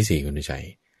นี้คืนที่สี่คุณใจ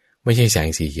ไม่ใช่แสง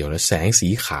สีเขียวแล้วแสงสี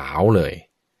ขาวเลย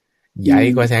ใหญ่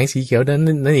กว่าแสงสีเขียว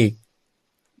นั่นอีก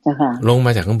ลงม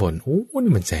าจากข้างบนโอ้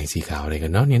นี่มันแสงสีขาวอะไรกั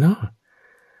นเนาะเนี่ยเนาะ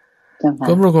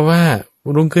ก็ปรากฏว่า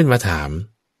รุ่งขึ้นมาถาม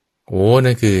โอ้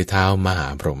นั่นคือท้าวมหา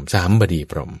พรหมสามบดี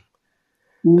พรหม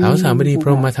ท้าวสามบดีพร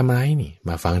หมมาทำอะไรนี่ม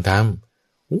าฟังธรรม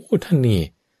โอ้ท่านนี่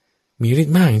มีฤท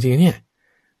ธิ์มากจริงๆเนี่ย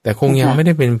แต่คงยังไม่ไ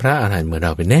ด้เป็นพระอรหันต์เหมือนเร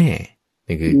าเป็นแน่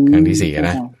นี่คือครั้งที่สี่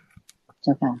นะ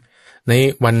ใน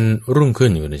วันรุ่งขึ้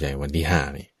นอยู่ในใจวันที่ห้า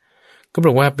นี่ก็บ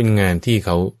อกว่าเป็นงานที่เข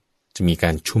าจะมีกา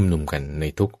รชุมนุมกันใน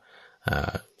ทุก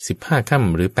15 ค่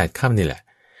ำหรือ8 ค่ำนี่แหละ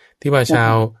ที่ว่าชา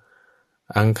ว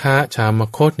อังคะชาวม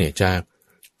คธเนี่ยจะ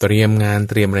เตรียมงาน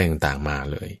เตรียมอะไรต่างๆมา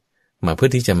เลยมาเพื่อ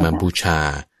ที่จะมาบูชา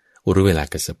อุรุเวลา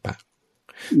กัสสปะ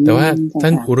แต่ว่าท่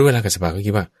านอุรุเวลากัสสปะก็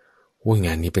คิดว่าโอ้ยง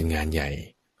านนี้เป็นงานใหญ่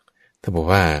ถ้าบอก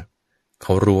ว่าเข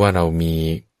ารู้ว่าเรามี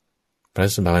พระ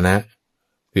สมณะ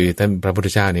คือท่านพระพุทธ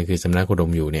เจ้าเนี่ยคือสมณโคด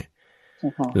มอยู่เนี่ย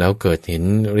แล้วเกิดเห็น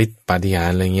ฤทธิ์ปาฏิหาริ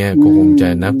ย์อะไรเงี้ยก็คงจะ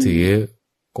นับถือ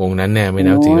กงนั้นแน่ไม่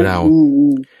นับถือเรา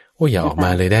โอ้อย่าออกมา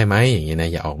เลยได้ไหมอย่างเงี้ยนะ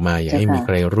อย่าออกมาอย่าให้มีใค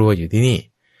รรู้อยู่ที่นี่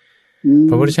พ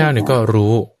ระพุทธเจ้าเนี่ยก็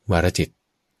รู้วาระจิต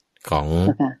ของ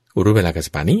อุรุเวลากัสส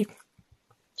ปะนี้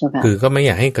คือก็ไม่อ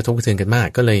ยากให้กระทบกระเทือนกันมาก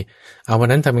ก็เลยเอาวัน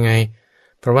นั้นทำยังไง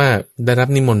เพราะว่าได้รับ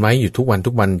นิมนต์ไว้อยู่ทุก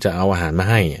วันจะเอาอาหารมา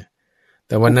ให้แ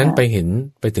ต่วันนั้นไปเห็น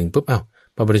ไปถึงปุ๊บ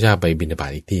พระพุทธเจ้าไปบิณฑบา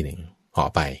ตอีกที่หนึ่งเหาะ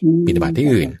ไปบิณฑบาตที่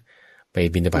อื่นไป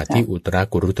บิณฑบาตที่อุตรา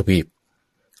กุรุทวีป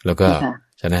แล้วก็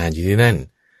ฉันอาหารอยู่ที่นั่น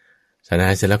ฉันอาห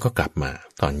ารเสร็จแล้วก็กลับมา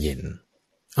ตอนเย็น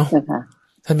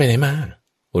ท่านไปไหนมา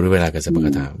อุรุเวลากัสสปะ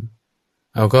ก็ถาม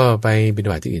เอาก็ไปบิณฑ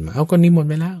บาตที่อื่นมาเอาก็นิมนต์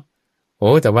ไปแล้วโ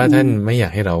อ้แต่ว่าท่านไม่อยา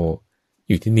กให้เรา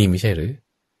อยู่ที่นี่ไม่ใช่หรือ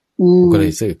ก็เล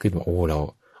ยสื่อขึ้นว่าโอ้เรา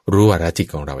รู้วาระจิต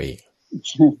ของเราเอง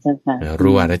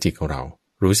รู้วาระจิตของเรา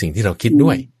รู้สิ่งที่เราคิดด้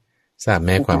วยทราบแ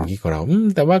ม้ความคิดของเรา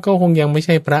แต่ว่าก็คงยังไม่ใ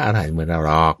ช่พระอรหันต์เหมือนเราห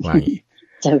รอกว่าอย่างนี้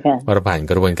เพราะเราผ่าน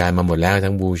กระบวนการมาหมดแล้ว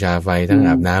ทั้งบูชาไฟทั้งอ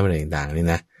าบน้ำอะไรต่างๆนี่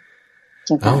นะ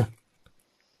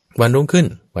วันรุ่งขึ้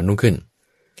น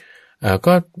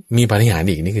ก็มีปาฏิหาริย์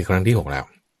อีกนี่คือครั้งที่ 6แล้ว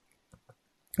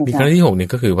มีครั้งที่ 6นี่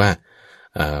ก็คือว่า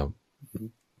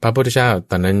พระพุทธเจ้า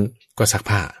ตอนนั้นก็ซัก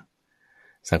ผ้า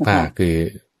คือ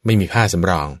ไม่มีผ้าสำ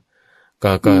รอง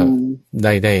ก็ไ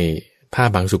ด้ผ้า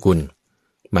บางสุกุล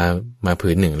มาผื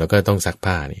นหนึ่งแล้วก็ต้องซัก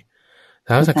ผ้านี่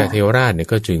ท้าวสักกะเทวราชเนี่ย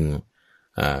ก็จึง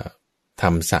ท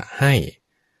ำสระให้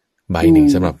ใบหนึ่ง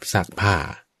สำหรับซักผ้า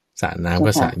สระน้ำ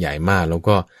ก็สระใหญ่มากแล้ว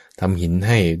ก็ทำหินใ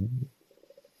ห้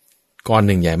ก้อนห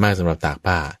นึ่งใหญ่มากสำหรับตาก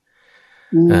ผ้า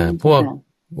พวก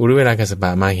อุรุเวลากัสสป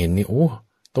ะมาเห็นนี่โอ้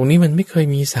ตรงนี้มันไม่เคย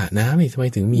มีสระน้ำนี่ทำไม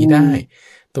ถึงมีได้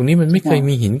ตรงนี้มันไม่เคย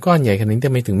มีหินก้อนใหญ่ขนาดนี้ท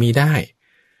ำไมถึงมีได้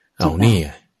เอานี่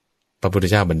พระพุทธ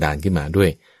เจ้าบันดาลขึ้นมาด้วย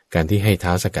การที่ให้ท้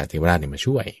าวสักกะเทวราชเนี่ยมา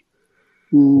ช่วย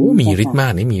โอ้มีฤทธิ์มา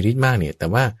กเนี่ยแต่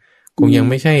ว่าคงยัง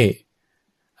ไม่ใช่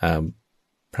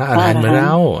พระอรหันต์เหมือนเร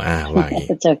าว่าอย่างนี้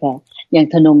เจ้าค่ะยัง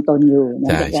ทะนงตนอยู่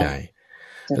ใช่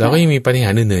แล้วก็ยังมีปาฏิหา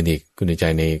ริย์อื่นๆอีกคุณใจ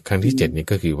ในครั้งที่7นี่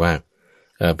ก็คือว่า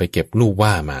ไปเก็บลูก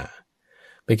ว่ามา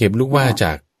ไปเก็บลูกว่าจ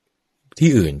ากที่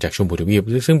อื่นจากชมพูทวีป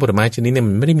ซึ่งผลไม้ชนิดนี้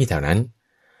มันไม่ได้มีแถวนั้น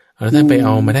แล้วท่านไปเอ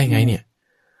ามาได้ไงเนี่ย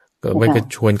ก็ไปกระ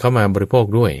ชวนเข้ามาบริโภค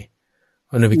ด้วยเ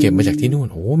อาเนยไปเก็บมาจากที่นู่น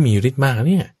โอ้มีฤทธิ์มาก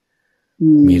เนี่ย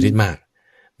มีฤทธิ์มาก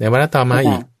แต่วันต่อมา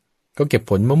อีกก็เก็บ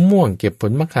ผลมะม่วงเก็บผ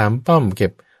ลมะขามป้อมเก็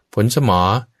บผลสมอ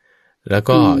แล้ว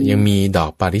ก็ยังมีดอ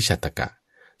กปาริชัตตกะ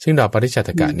ซึ่งดอกปาริชัตต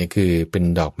กะเนี่ยคือเป็น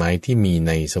ดอกไม้ที่มีใ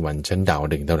นสวรรค์ชั้นดาว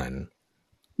ดึงเท่านั้น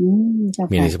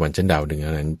มีในสวรรค์ชั้นดาวดึงเท่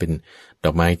านั้นเป็นด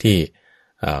อกไม้ที่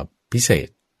พิเศษ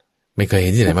ไม่เคยเห็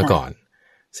นที่ไหนมาก่อน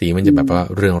สีมันจะแบบว่า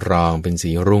เรืองรองเป็นสี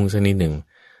รุ่งสักนิดหนึ่ง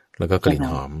แล้วก็กลิ่น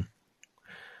หอม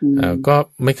ก็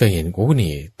ไม่เคยเห็นโอ้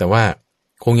นี่แต่ว่า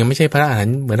คงยังไม่ใช่พระอรหัน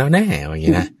ต์เหมือนเราแน่อย่าง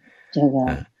นี้นะ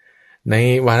ใน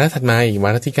วาระถัดมาอีกวา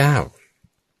ระที่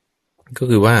9ก็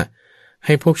คือว่าใ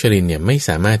ห้พวกชลินเนี่ยไม่ส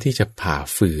ามารถที่จะผ่า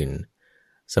ฟืน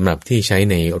สำหรับที่ใช้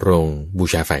ในโรงบู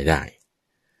ชาไฟได้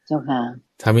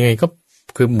ทำยังไงก็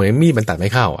คือเหมือนมีดมันตัดไม่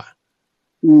เข้า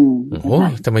โอ้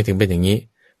ทำไมถึงเป็นอย่างนี้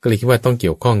ก็เลยคิดว่าต้องเ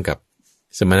กี่ยวข้องกับ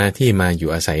สมณะที่มาอยู่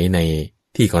อาศัยใน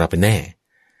ที่ของเราเป็นแน่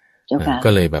ก็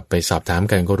เลยแบบไปสอบถาม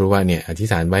กันก็รู้ว่าเนี่ยอธิษ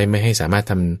ฐานไว้ไม่ให้สามารถ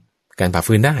ทำการผ่า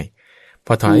ฟืนได้พ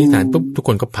อถอนอธิษฐานปุ๊บทุกค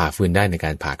นก็ผ่าฟืนได้ในกา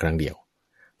รผ่าครั้งเดียว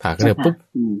ผ่าครั้งเดียวปุ๊บ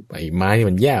ไอ้ไม้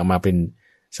มันแยกออกมาเป็น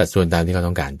สัดส่วนตามที่เขา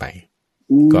ต้องการไป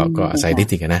ก็อาศัยดิ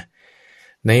ติกันนะ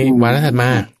ในวาระถัดมา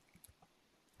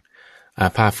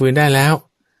ผ่าฟืนได้แล้ว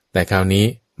แต่คราวนี้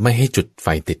ไม่ให้จุดไฟ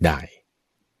ติดได้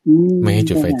ไม่ให้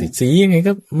จุดไฟติดสียังไง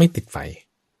ก็ไม่ติดไฟ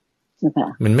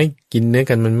มันไม่กินเนื้อ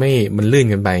กันมันลื่น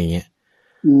กันไปอย่างเงี้ย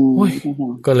โอ้ย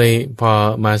ก็เลยพอ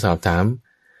มาสอบถาม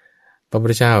พระพุท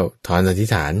ธเจ้าถอนอธิ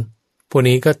ษฐานพวก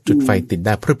นี้ก็จุดไฟติดไ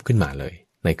ด้พรึบขึ้นมาเลย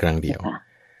ในครั้งเดียว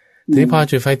ทีนี้พอ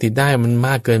จุดไฟติดได้มันม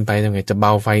ากเกินไปทำไงจะเบ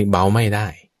าไฟเบาไม่ได้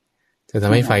จะท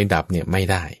ำให้ไฟดับเนี่ยไม่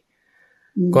ได้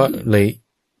ก็เลย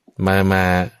มา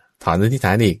ถอนอธิษฐ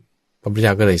านอีกพระพุทธเจ้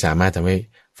าก็เลยสามารถทำให้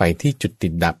ไฟที่จุดติ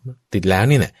ดแล้ว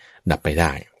นี่เนี่ยดับไปไ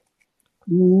ด้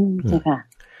ใช่ค่ะ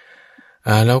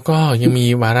แล้วก็ยังมี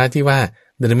วาระที่ว่า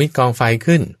เดลมิดกองไฟ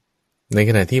ขึ้นใน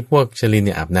ขณะที่พวกชลินเ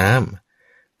นี่ยอาบน้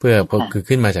ำเพื่อคือ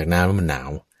ขึ้นมาจากน้ำแล้วมันหนาว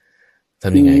ท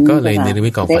ำยังไงก็เลยเดลมิ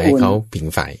ดกองไฟให้เขาผิง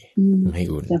ไฟให้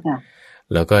อุ่น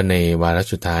แล้วก็ในวาระ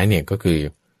สุดท้ายเนี่ยก็คือ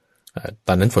ต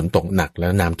อนนั้นฝนตกหนักแล้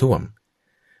วน้ำท่ว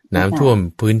ม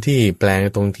พื้นที่แปลง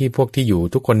ตรงที่พวกที่อยู่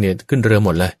ทุกคนเนี่ยขึ้นเรือหม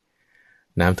ดเลย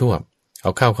น้ำท่วมเอ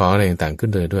าข้าวของอะไรต่างๆขึ้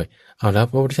นเรือด้วยเอาแล้ว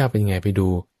พระพุทธเจ้าเป็นไงไปดู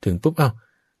ถึงปุ๊บ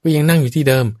ก็ยังนั่งอยู่ที่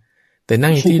เดิมแต่นั่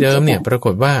งอยู่ที่เดิมเนี่ยปราก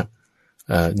ฏว่า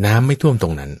น้ำไม่ท่วมตร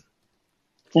งนั้น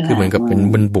คือเหมือนกับเป็น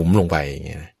มันบุ๋มลงไปอย่างเ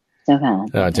งี้ย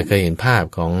เราอาจจะเคยเห็นภาพ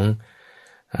ของ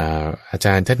อาจ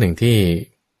ารย์ท่านหนึ่งที่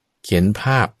เขียนภ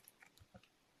าพ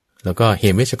แล้วก็เห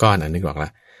มเวชกรนึกออกละ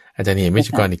อาจารย์เห็นเมช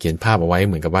กรเขียนภาพเอาไว้เ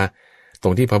หมือนกับว่าตร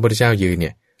งที่พระพุทธเจ้ายืนเ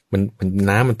นี่ยมัน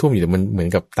น้ำมันท่วมอยู่แต่มันเหมือน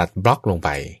กับตัดบล็อกลงไป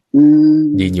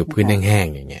ยืนอยู่พื้นแห้ง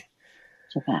ๆอย่างเงี้ย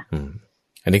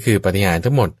อันนี้คือปาฏิหาริย์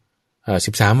ทั้งหมด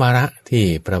13 วาระที่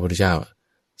พระพุทธเจ้า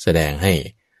แสดงให้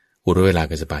อุรุเวลา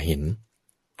กัสสปะเห็น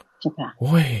โ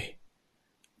อ้ย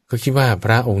ก็คิดว่าพ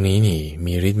ระองค์นี้นี่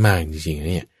มีฤทธิ์มากจริง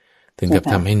ๆเนี่ยถึงกับ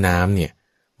ทำให้น้ำเนี่ย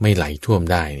ไม่ไหลท่วม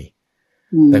ได้นี่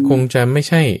แต่คงจะไม่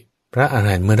ใช่พระอร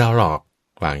หันต์เมื่อเราหลอก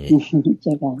ว่าอย่างนี้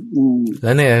แ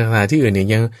ล้วในขณะที่อื่นเนี่ย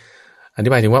ยังอธิ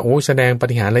บายถึงว่าโอ้แสดงปา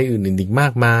ฏิหาริย์อะไรอื่นอีกมา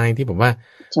กมายที่ผมว่า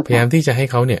พยายามที่จะให้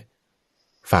เขาเนี่ย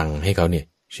ฟังให้เขาเนี่ย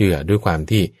เชื่อด้วยความ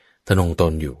ที่ทะนงต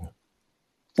นอยู่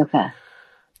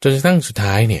จนกระทั่งสุด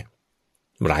ท้ายเนี่ย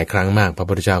หลายครั้งมากพระ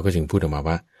พุทธเจ้าก็จึงพูดออกมา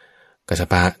ว่ากัสส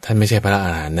ปะท่านไม่ใช่พระอ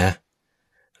รหันต์นะ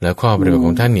แล้วข้อปฏิบัติข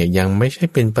องท่านเนี่ยยังไม่ใช่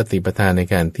เป็นปฏิปทาใน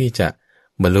การที่จะ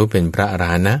บรรลุเป็นพระอร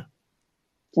หันต์นะ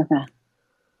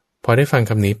พอได้ฟัง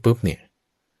คำนี้ปุ๊บเนี่ย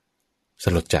ส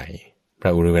ลดใจพร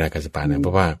ะอุรุเวลากัสสปะนะเพร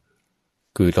าะว่า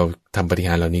คือเราทำปฏิห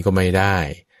ารเหล่านี้ก็ไม่ได้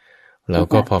แล้ว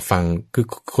ก็พอฟังคือ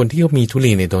คนที่เขามีทุ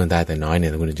ลีในดวงตาแต่น้อยเนี่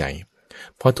ยคุณใจ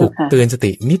พอถูกเตือนส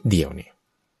ตินิดเดียวเนี่ย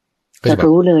จะ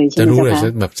รู้เลยใช่ไหมจะรู้เลย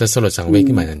แบบจะสลดสังเวช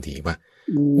ขึ้นมาทันทีว่า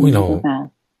อุ้ยเรา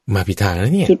มาผิดทางแล้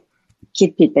วเนี่ยคิด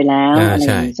ผิดไปแล้วใ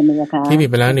ช่ใช่ไหมคะคิดผิด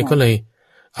ไปแล้วเนี่ยก็เลย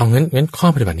เอางั้นข้อ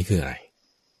ปฏิบัตินี้คืออะไร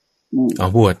เอา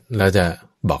บวชเราจะ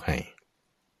บอกให้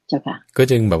ก็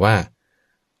จึงแบบว่า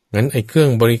งั้นไอ้เครื่อง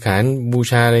บริขารบู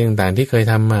ชาอะไรต่างๆที่เคย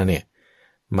ทำมาเนี่ย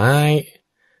ไม้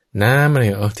น้ำอะไร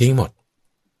ทิ้งหมด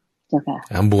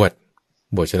บวช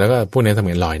เสร็จแล้วก็พวกนี้ทำไ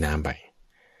งลอยน้ำไป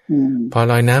พอ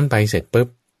ลอยน้ำไปเสร็จปุ๊บ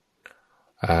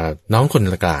น้องคน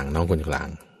กลาง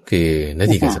คือนา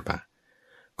ทีกัสสปะ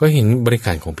ก็เห็นบริก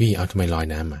ารของพี่เอาทำไมลอย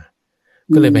น้ำมา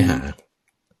ก็เลยไปหา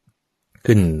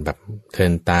ขึ้นแบบเ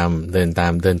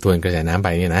ดินทวนกระแสน้ำไป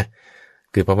เนี่ยนะ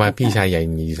คือเพราะว่าพี่ชายใหญ่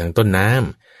อยู่ทางต้นน้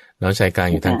ำน้องชายกลาง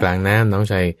อยู่ทางกลางน้ำน้อง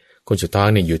ชายคนสุดท้อง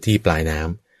เนี่ยอยู่ที่ปลายน้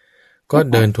ำก็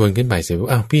เดินทวนขึ้นไปเสร็จ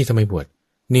อ้าวพี่ทำไมบวช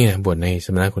นี่นะบวชในส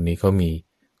มณะคนนี้เขามี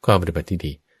ข้อปฏิบัติที่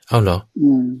ดีเอาเหรอ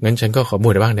งั้นฉันก็ขอบ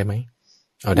วชบ้างได้ไหม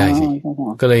เอาได้สิ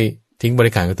ก็เลยทิ้งบ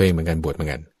ริการกับตัวเองเหมือนกันบวชเหมือน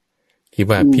กันคิด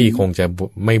ว่าพี่คงจะ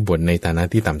ไม่บวชในฐานะ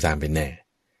ที่ต่ำซามเป็นแน่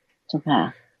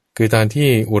คือตอนที่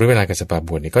อุรุเวลากัสสปะบ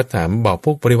วชนี่ก็ถามบอกพ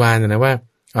วกบริวารนะว่า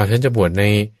ฉันจะบวชใน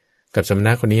กับสมณ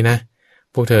ะคนนี้นะ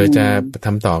พวกเธอจะท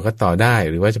ำต่อก็ต่อได้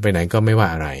หรือว่าจะไปไหนก็ไม่ว่า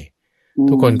อะไร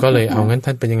ทุกคนก็เลยเอางั้นท่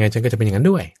านเป็นยังไงฉันก็จะเป็นอย่างนั้น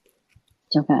ด้วย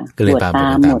ก็เลยตามมา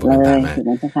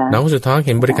น้องสุดท้องเ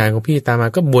ห็นบริการของพี่ตามมา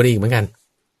ก็บวชอีกเหมือนกัน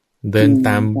เดินต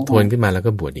ามทวนขึ้นมาแล้ว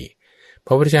ก็บวชอีกพ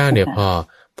ระพุทธเจ้าเนี่ยพอ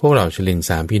พวกเราชลิน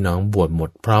3พี่น้องบวชหมด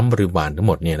พร้อมบริวารทั้งห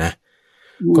มดเนี่ยนะ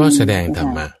ก็แสดงธร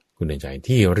รมะคุณใจ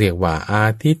ที่เรียกว่าอา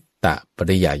ทิตตป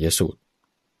ริยายสูตร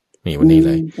นี่วันนี้เ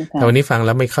ลยถ้าวันนี้ฟังแ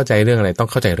ล้วไม่เข้าใจเรื่องอะไรต้อง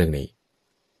เข้าใจเรื่องนี้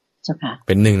เ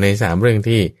ป็น1 ใน 3เรื่อง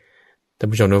ที่ท่าน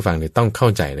ผู้ชมผู้ฟังเนี่ยต้องเข้า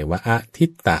ใจเลยว่าอาทิต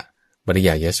ตปริย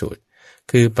ายสูตร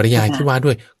คือปริยายที่ว่าด้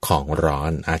วยของร้อ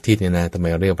นอาทิตย์เนี่ยนะทำไม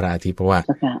เรียกพระอาทิตย์เพราะว่า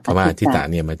คำว่าอาทิตตะ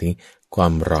เนี่ยหมายถึงควา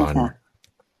มร้อน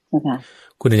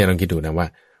คุณอาจารย์ลองคิดดูนะว่า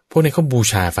พวกนี้เขาบู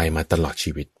ชาไฟมาตลอด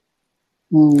ชีวิต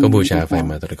เขาบูชาไฟ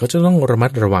มาตลอดเขาจะต้องระมั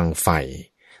ดระวังไฟ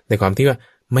ในความที่ว่า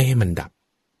ไม่ให้มันดับ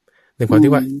ในความ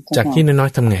ที่ว่าจากที่น้อย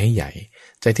ๆทำไงให้ใหญ่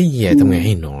จากที่ใหญ่ทำไงใ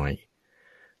ห้น้อย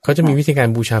เขาจะมีวิธีการ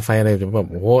บูชาไฟอะไรแบบ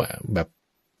โอ้โหแบบ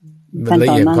ละ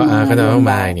เอียดก็ขนาด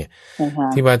มากเนี่ย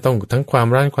ที่ว่าต้องทั้งความ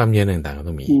ร้อนความเย็นต่างๆก็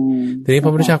ต้องมีทีนี้พร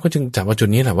ะพุทธเจ้าก็จึงจับเอาจุด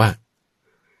นี้แหละว่า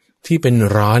ที่เป็น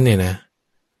ร้อนเนี่ยนะ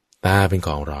ตาเป็นข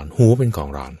องร้อนหูเป็นของ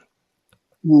ร้อน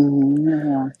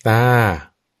ต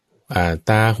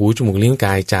าหูจมูกลิ้นก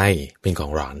ายใจเป็นขอ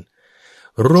งร้อน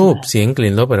รูปเสียงก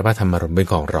ลิ่นรสโผฏฐัพพะธรรมารมณ์เป็น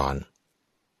ของร้อน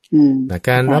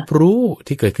การรับรู้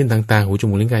ที่เกิดขึ้นทางตาหูจ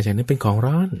มูกลิ้นกายใจนั้นเป็นของ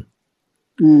ร้อน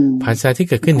ภาษาที่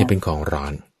เกิดขึ้นเนี่ยเป็นของร้อ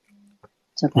น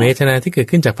เวทนาที่เกิด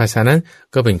ขึ้นจากภาษานั้น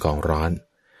ก็เป็นของร้อน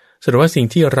สรุปว่าสิ่ง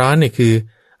ที่ร้อนเนี่ยคือ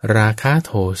ราคะโ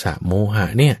ทสะโมหะ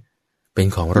เนี่ยเป็น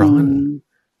ของร้อน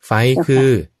ไฟคือ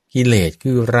กิเลส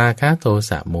คือราคะโท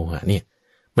สะโมหะเนี่ย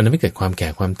มันทำให้เกิดความแก่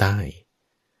ความตาย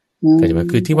ก็จะมา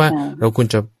คือที่ว่าเราควร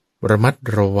จะระมัด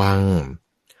ระวัง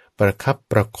ประคับ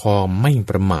ประคองไม่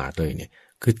ประมาทเลยเนี่ย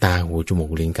คือตาหูจมู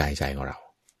กลิ้นกายใจของเรา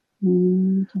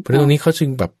เพราะตรงนี้เขาจึง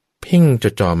แบบเพ่งจ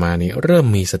ดจ่อมานี่เริ่ม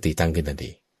มีสติตั้งขึ้นทัน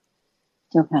ที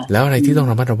แล้วอะไรที่ต้อง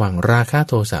ระมัดระวังราคะ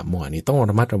โทสะโมหะนี่ต้อง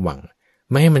ระมัดระวัง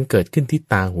ไม่ให้มันเกิดขึ้นที่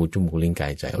ตาหูจมูกลิ้นกา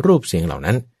ยใจรูปเสียงเหล่า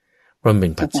นั้นเพราะมันเป็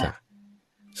นผัสสะ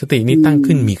สตินี้ตั้ง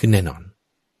ขึ้นมีขึ้นแน่นอน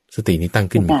สตินี้ตั้ง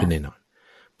ขึ้นมีขึ้นแน่นอน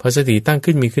พอสติตั้ง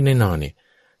ขึ้นมีขึ้นแน่นอนเนี่ย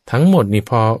ทั้งหมดนี่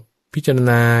พอพิจาร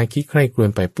ณาคิดใคร่ครวญ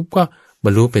ไปปุ๊บก็บร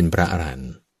รลุเป็นพระอรหัน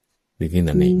ต์ในที่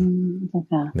นั้นเอง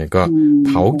เนี่ยก็เ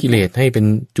ผากิเลสให้เป็น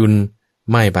จุล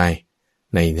ไหม้ไป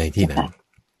ในที่นั้น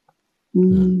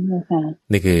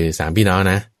นี่คือ3พี่น้อง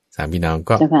นะ 3พี่น้อง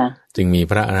ก็จึงมี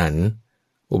พระอรหันต์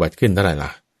อุบัติขึ้นเท่าไหร่ล่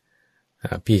ะ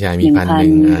พี่ชายมี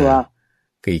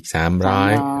 1,000 ก็อีก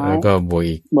300แล้วก็บวก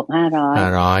อีก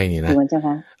500นี่นะ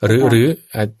หรือ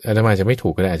อาตมาจะไม่ถู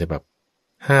กก็ได้อาจจะแบบ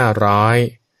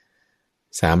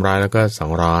500 300แล้วก็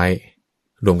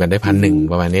200รวมกันได้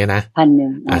 1,000 ประมาณนี้นะ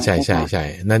 1,000 ใช่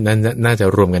ๆๆนั่นน่าจะ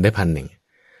รวมกันได้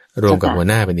 1,000 รวมกับหัว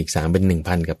หน้าเป็นอีก3เป็น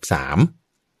 1,000 กับ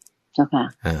3เจ้าค่ะ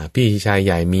พี่ชายใ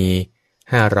หญ่มี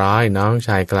500น้องช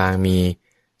ายกลางมี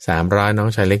300น้อง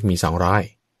ชายเล็กมี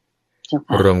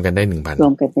200รวมกันได้ 1,000 ร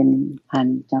วมกันเป็น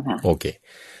 1,000 เจ้าค่ะโอเค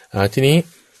ทีนี้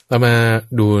เรามา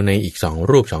ดูในอีก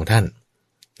2รูป2ท่าน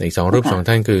ในอีก2รูป2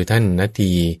ท่านคือท่านนา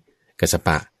ทีกัสสป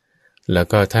ะแล้ว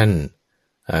ก็ท่าน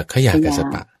ขยะกัสส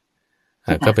ปะ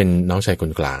ก็เป็นน้องชายค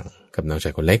นกลางกับน้องชา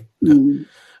ยคนเล็ก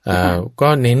ก็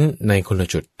เน้นในคนละ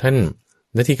จุดท่าน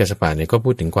นาทีกัสสปะเนี่ยก็พู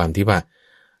ดถึงความที่ว่า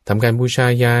ทำการบูชา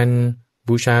ยัน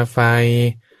บูชาไฟ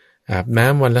อาบน้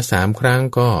ำวันละ3ครั้ง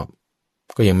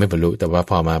ก็ยังไม่บรรลุแต่ว่า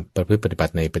พอมาประพฤติปฏิบั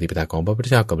ติในปฏิปทาของพระพุทธ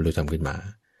เจ้าก็บรรลุธรรมขึ้นมา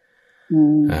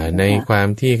ในความ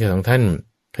ที่ของท่าน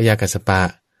ขยะกัสสปะ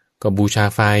ก็บูชา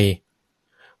ไ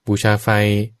ฟ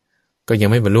ก็ยัง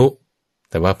ไม่บรรลุ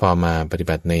แต่ว่าพอมาปฏิ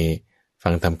บัติในฟั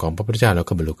งธรรมของพระพุทธเจ้าเรา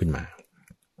ก็บรรลุขึ้นมา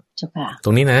ตร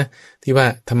งนี้นะที่ว่า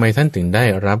ทำไมท่านถึงได้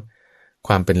รับค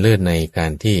วามเป็นเลิศในกา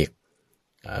รที่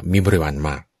มีบริวารม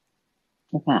าก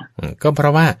ก็เพรา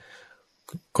ะว่า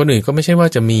คนอื่นก็ไม่ใช่ว่า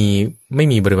จะไม่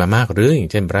มีบริวารมากหรืออย่าง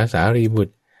เช่นพระสารีบุต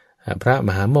รพระม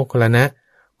หาโมคคัลลานะ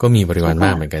ก็มีบริวารม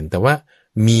ากเหมือนกันแต่ว่า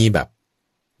มีแบบ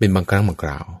เป็นบางครั้งบางค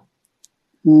ราว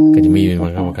ก็จะมีเป็นบา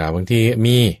งครั้งบางคราวบางที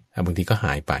มีบางทีก็ห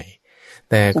ายไป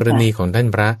แต่กรณีของท่าน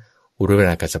พระอุรุเว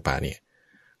ลากัสสปะเนี่ย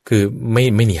คือ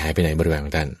ไม่หนีหายไปไหนบริวารข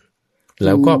องท่านแ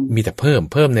ล้วก็มีแต่เ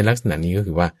พิ่มในลักษณะนี้ก็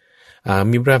คือว่า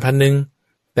มีบริวาร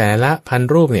1,000แต่ละ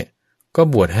1,000 รูปเนี่ยก็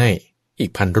บวชให้อี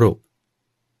ก1,000 รูป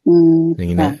อย่า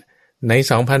งนี้นะใน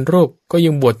 2,000 รูปก็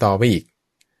ยังบวชต่อไปอีก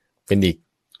เป็นอีก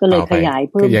ก็เลยขยาย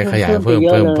เพิ่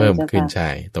มขึ้นใช่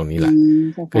ตรงนี้แหละ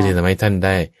ก็จะทำให้ท่านไ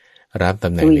ด้รับต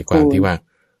ำแหน่งในความที่ว่า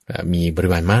มีบริ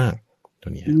วารมากตร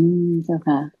งนี้เจ้า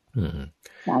ค่ะ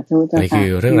สาธุเจ้าค่ะนี่คือ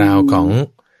เรื่องราวของ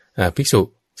ภิกษุ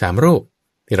3 รูป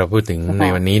ที่เราพูดถึงใน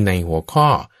วันนี้ในหัวข้อ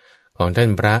ของท่าน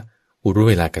พระอุรุ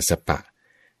เวลากัสสปะ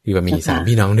ที่ว่ามี3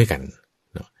พี่น้องด้วยกัน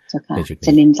ในจุดนี้ช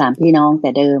นิน3พี่น้องแต่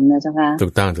เดิมนะเจ้าค่ะถู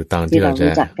กต้องที่เราจะ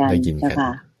ได้ยินกัน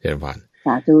เจริญพรส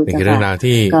าธุนี่คือเรื่องราว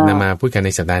ที่นำมาพูดกันใน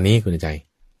สัปดาห์นี้คุณใจ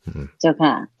เจ้า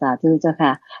ค่ะสาธุเจ้าค่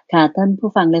ะค่ะท่านผู้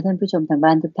ฟังและท่านผู้ชมทางบ้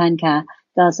านทุกท่านค่ะ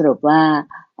ก็สรุปว่า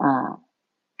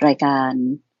รายการ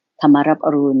ธรรมรับอ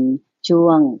รุณช่ว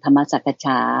งธรรมสักฉ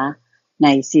าใน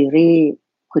ซีรีส์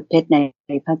ขุดเพชรใน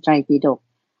พระไตรปิฎก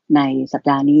ในสัป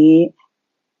ดาห์นี้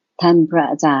ท่านพระ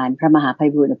อาจารย์พระมหาไพ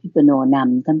บูลย์อภิปุโนน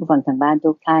ำท่านผู้ฟังทางบ้าน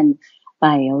ทุกท่านไป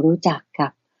รู้จักกั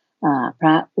บพร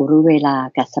ะอุรุเวลา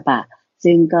กัสสปะ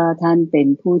ซึ่งก็ท่านเป็น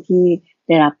ผู้ที่ไ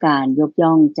ด้รับการยก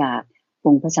ย่องจากอ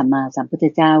งค์พระสัมมาสัมพุทธ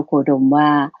เจ้าโคดมว่า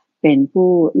เป็นผู้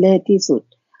เลิศที่สุด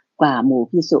กว่าหมู่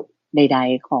ภิกษุใด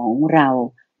ๆของเรา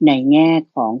ในแง่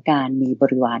ของการมีบ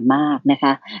ริวารมากนะค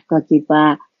ะก็คิดว่า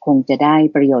คงจะได้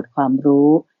ประโยชน์ความรู้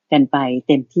กันไป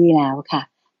เต็มที่แล้วค่ะ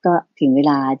ก็ถึงเว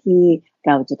ลาที่เ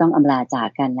ราจะต้องอำลาจาก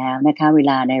กันแล้วนะคะเว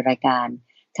ลาในรายการ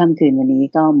ค่ำคืนวันนี้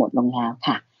ก็หมดลงแล้ว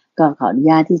ค่ะก็ขออนุ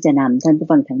ญาตที่จะนำท่านผู้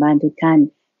ฟังทางบ้านทุกท่าน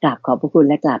กราบขอบพระคุณ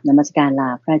และกราบนมัสการลา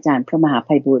พระอาจารย์พระมหาไพ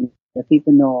บูลย์อภิ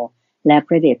ปุโนและพ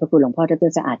ระเดชพระคุณหลวงพ่อด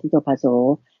ร.สะอาดทิโตภาโส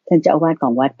ท่านเจ้าอาวาสขอ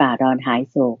งวัดป่าดอนหาย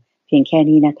โศกเพียงแค่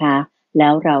นี้นะคะแล้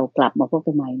วเรากลับมาพบ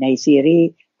กันใหม่ในซีรีส์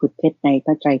ขุดเพชรในพ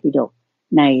ระไตรปิฎก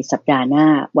ในสัปดาห์หน้า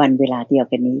วันเวลาเดียว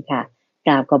กันนี้ค่ะก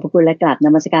ราบขอบพระคุณและกราบน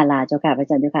มัสการลาเจ้าค่ะพระอา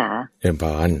จารย์เจ้าค่ะเชิญพ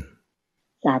ร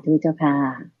สาธุเจ้าค่ะ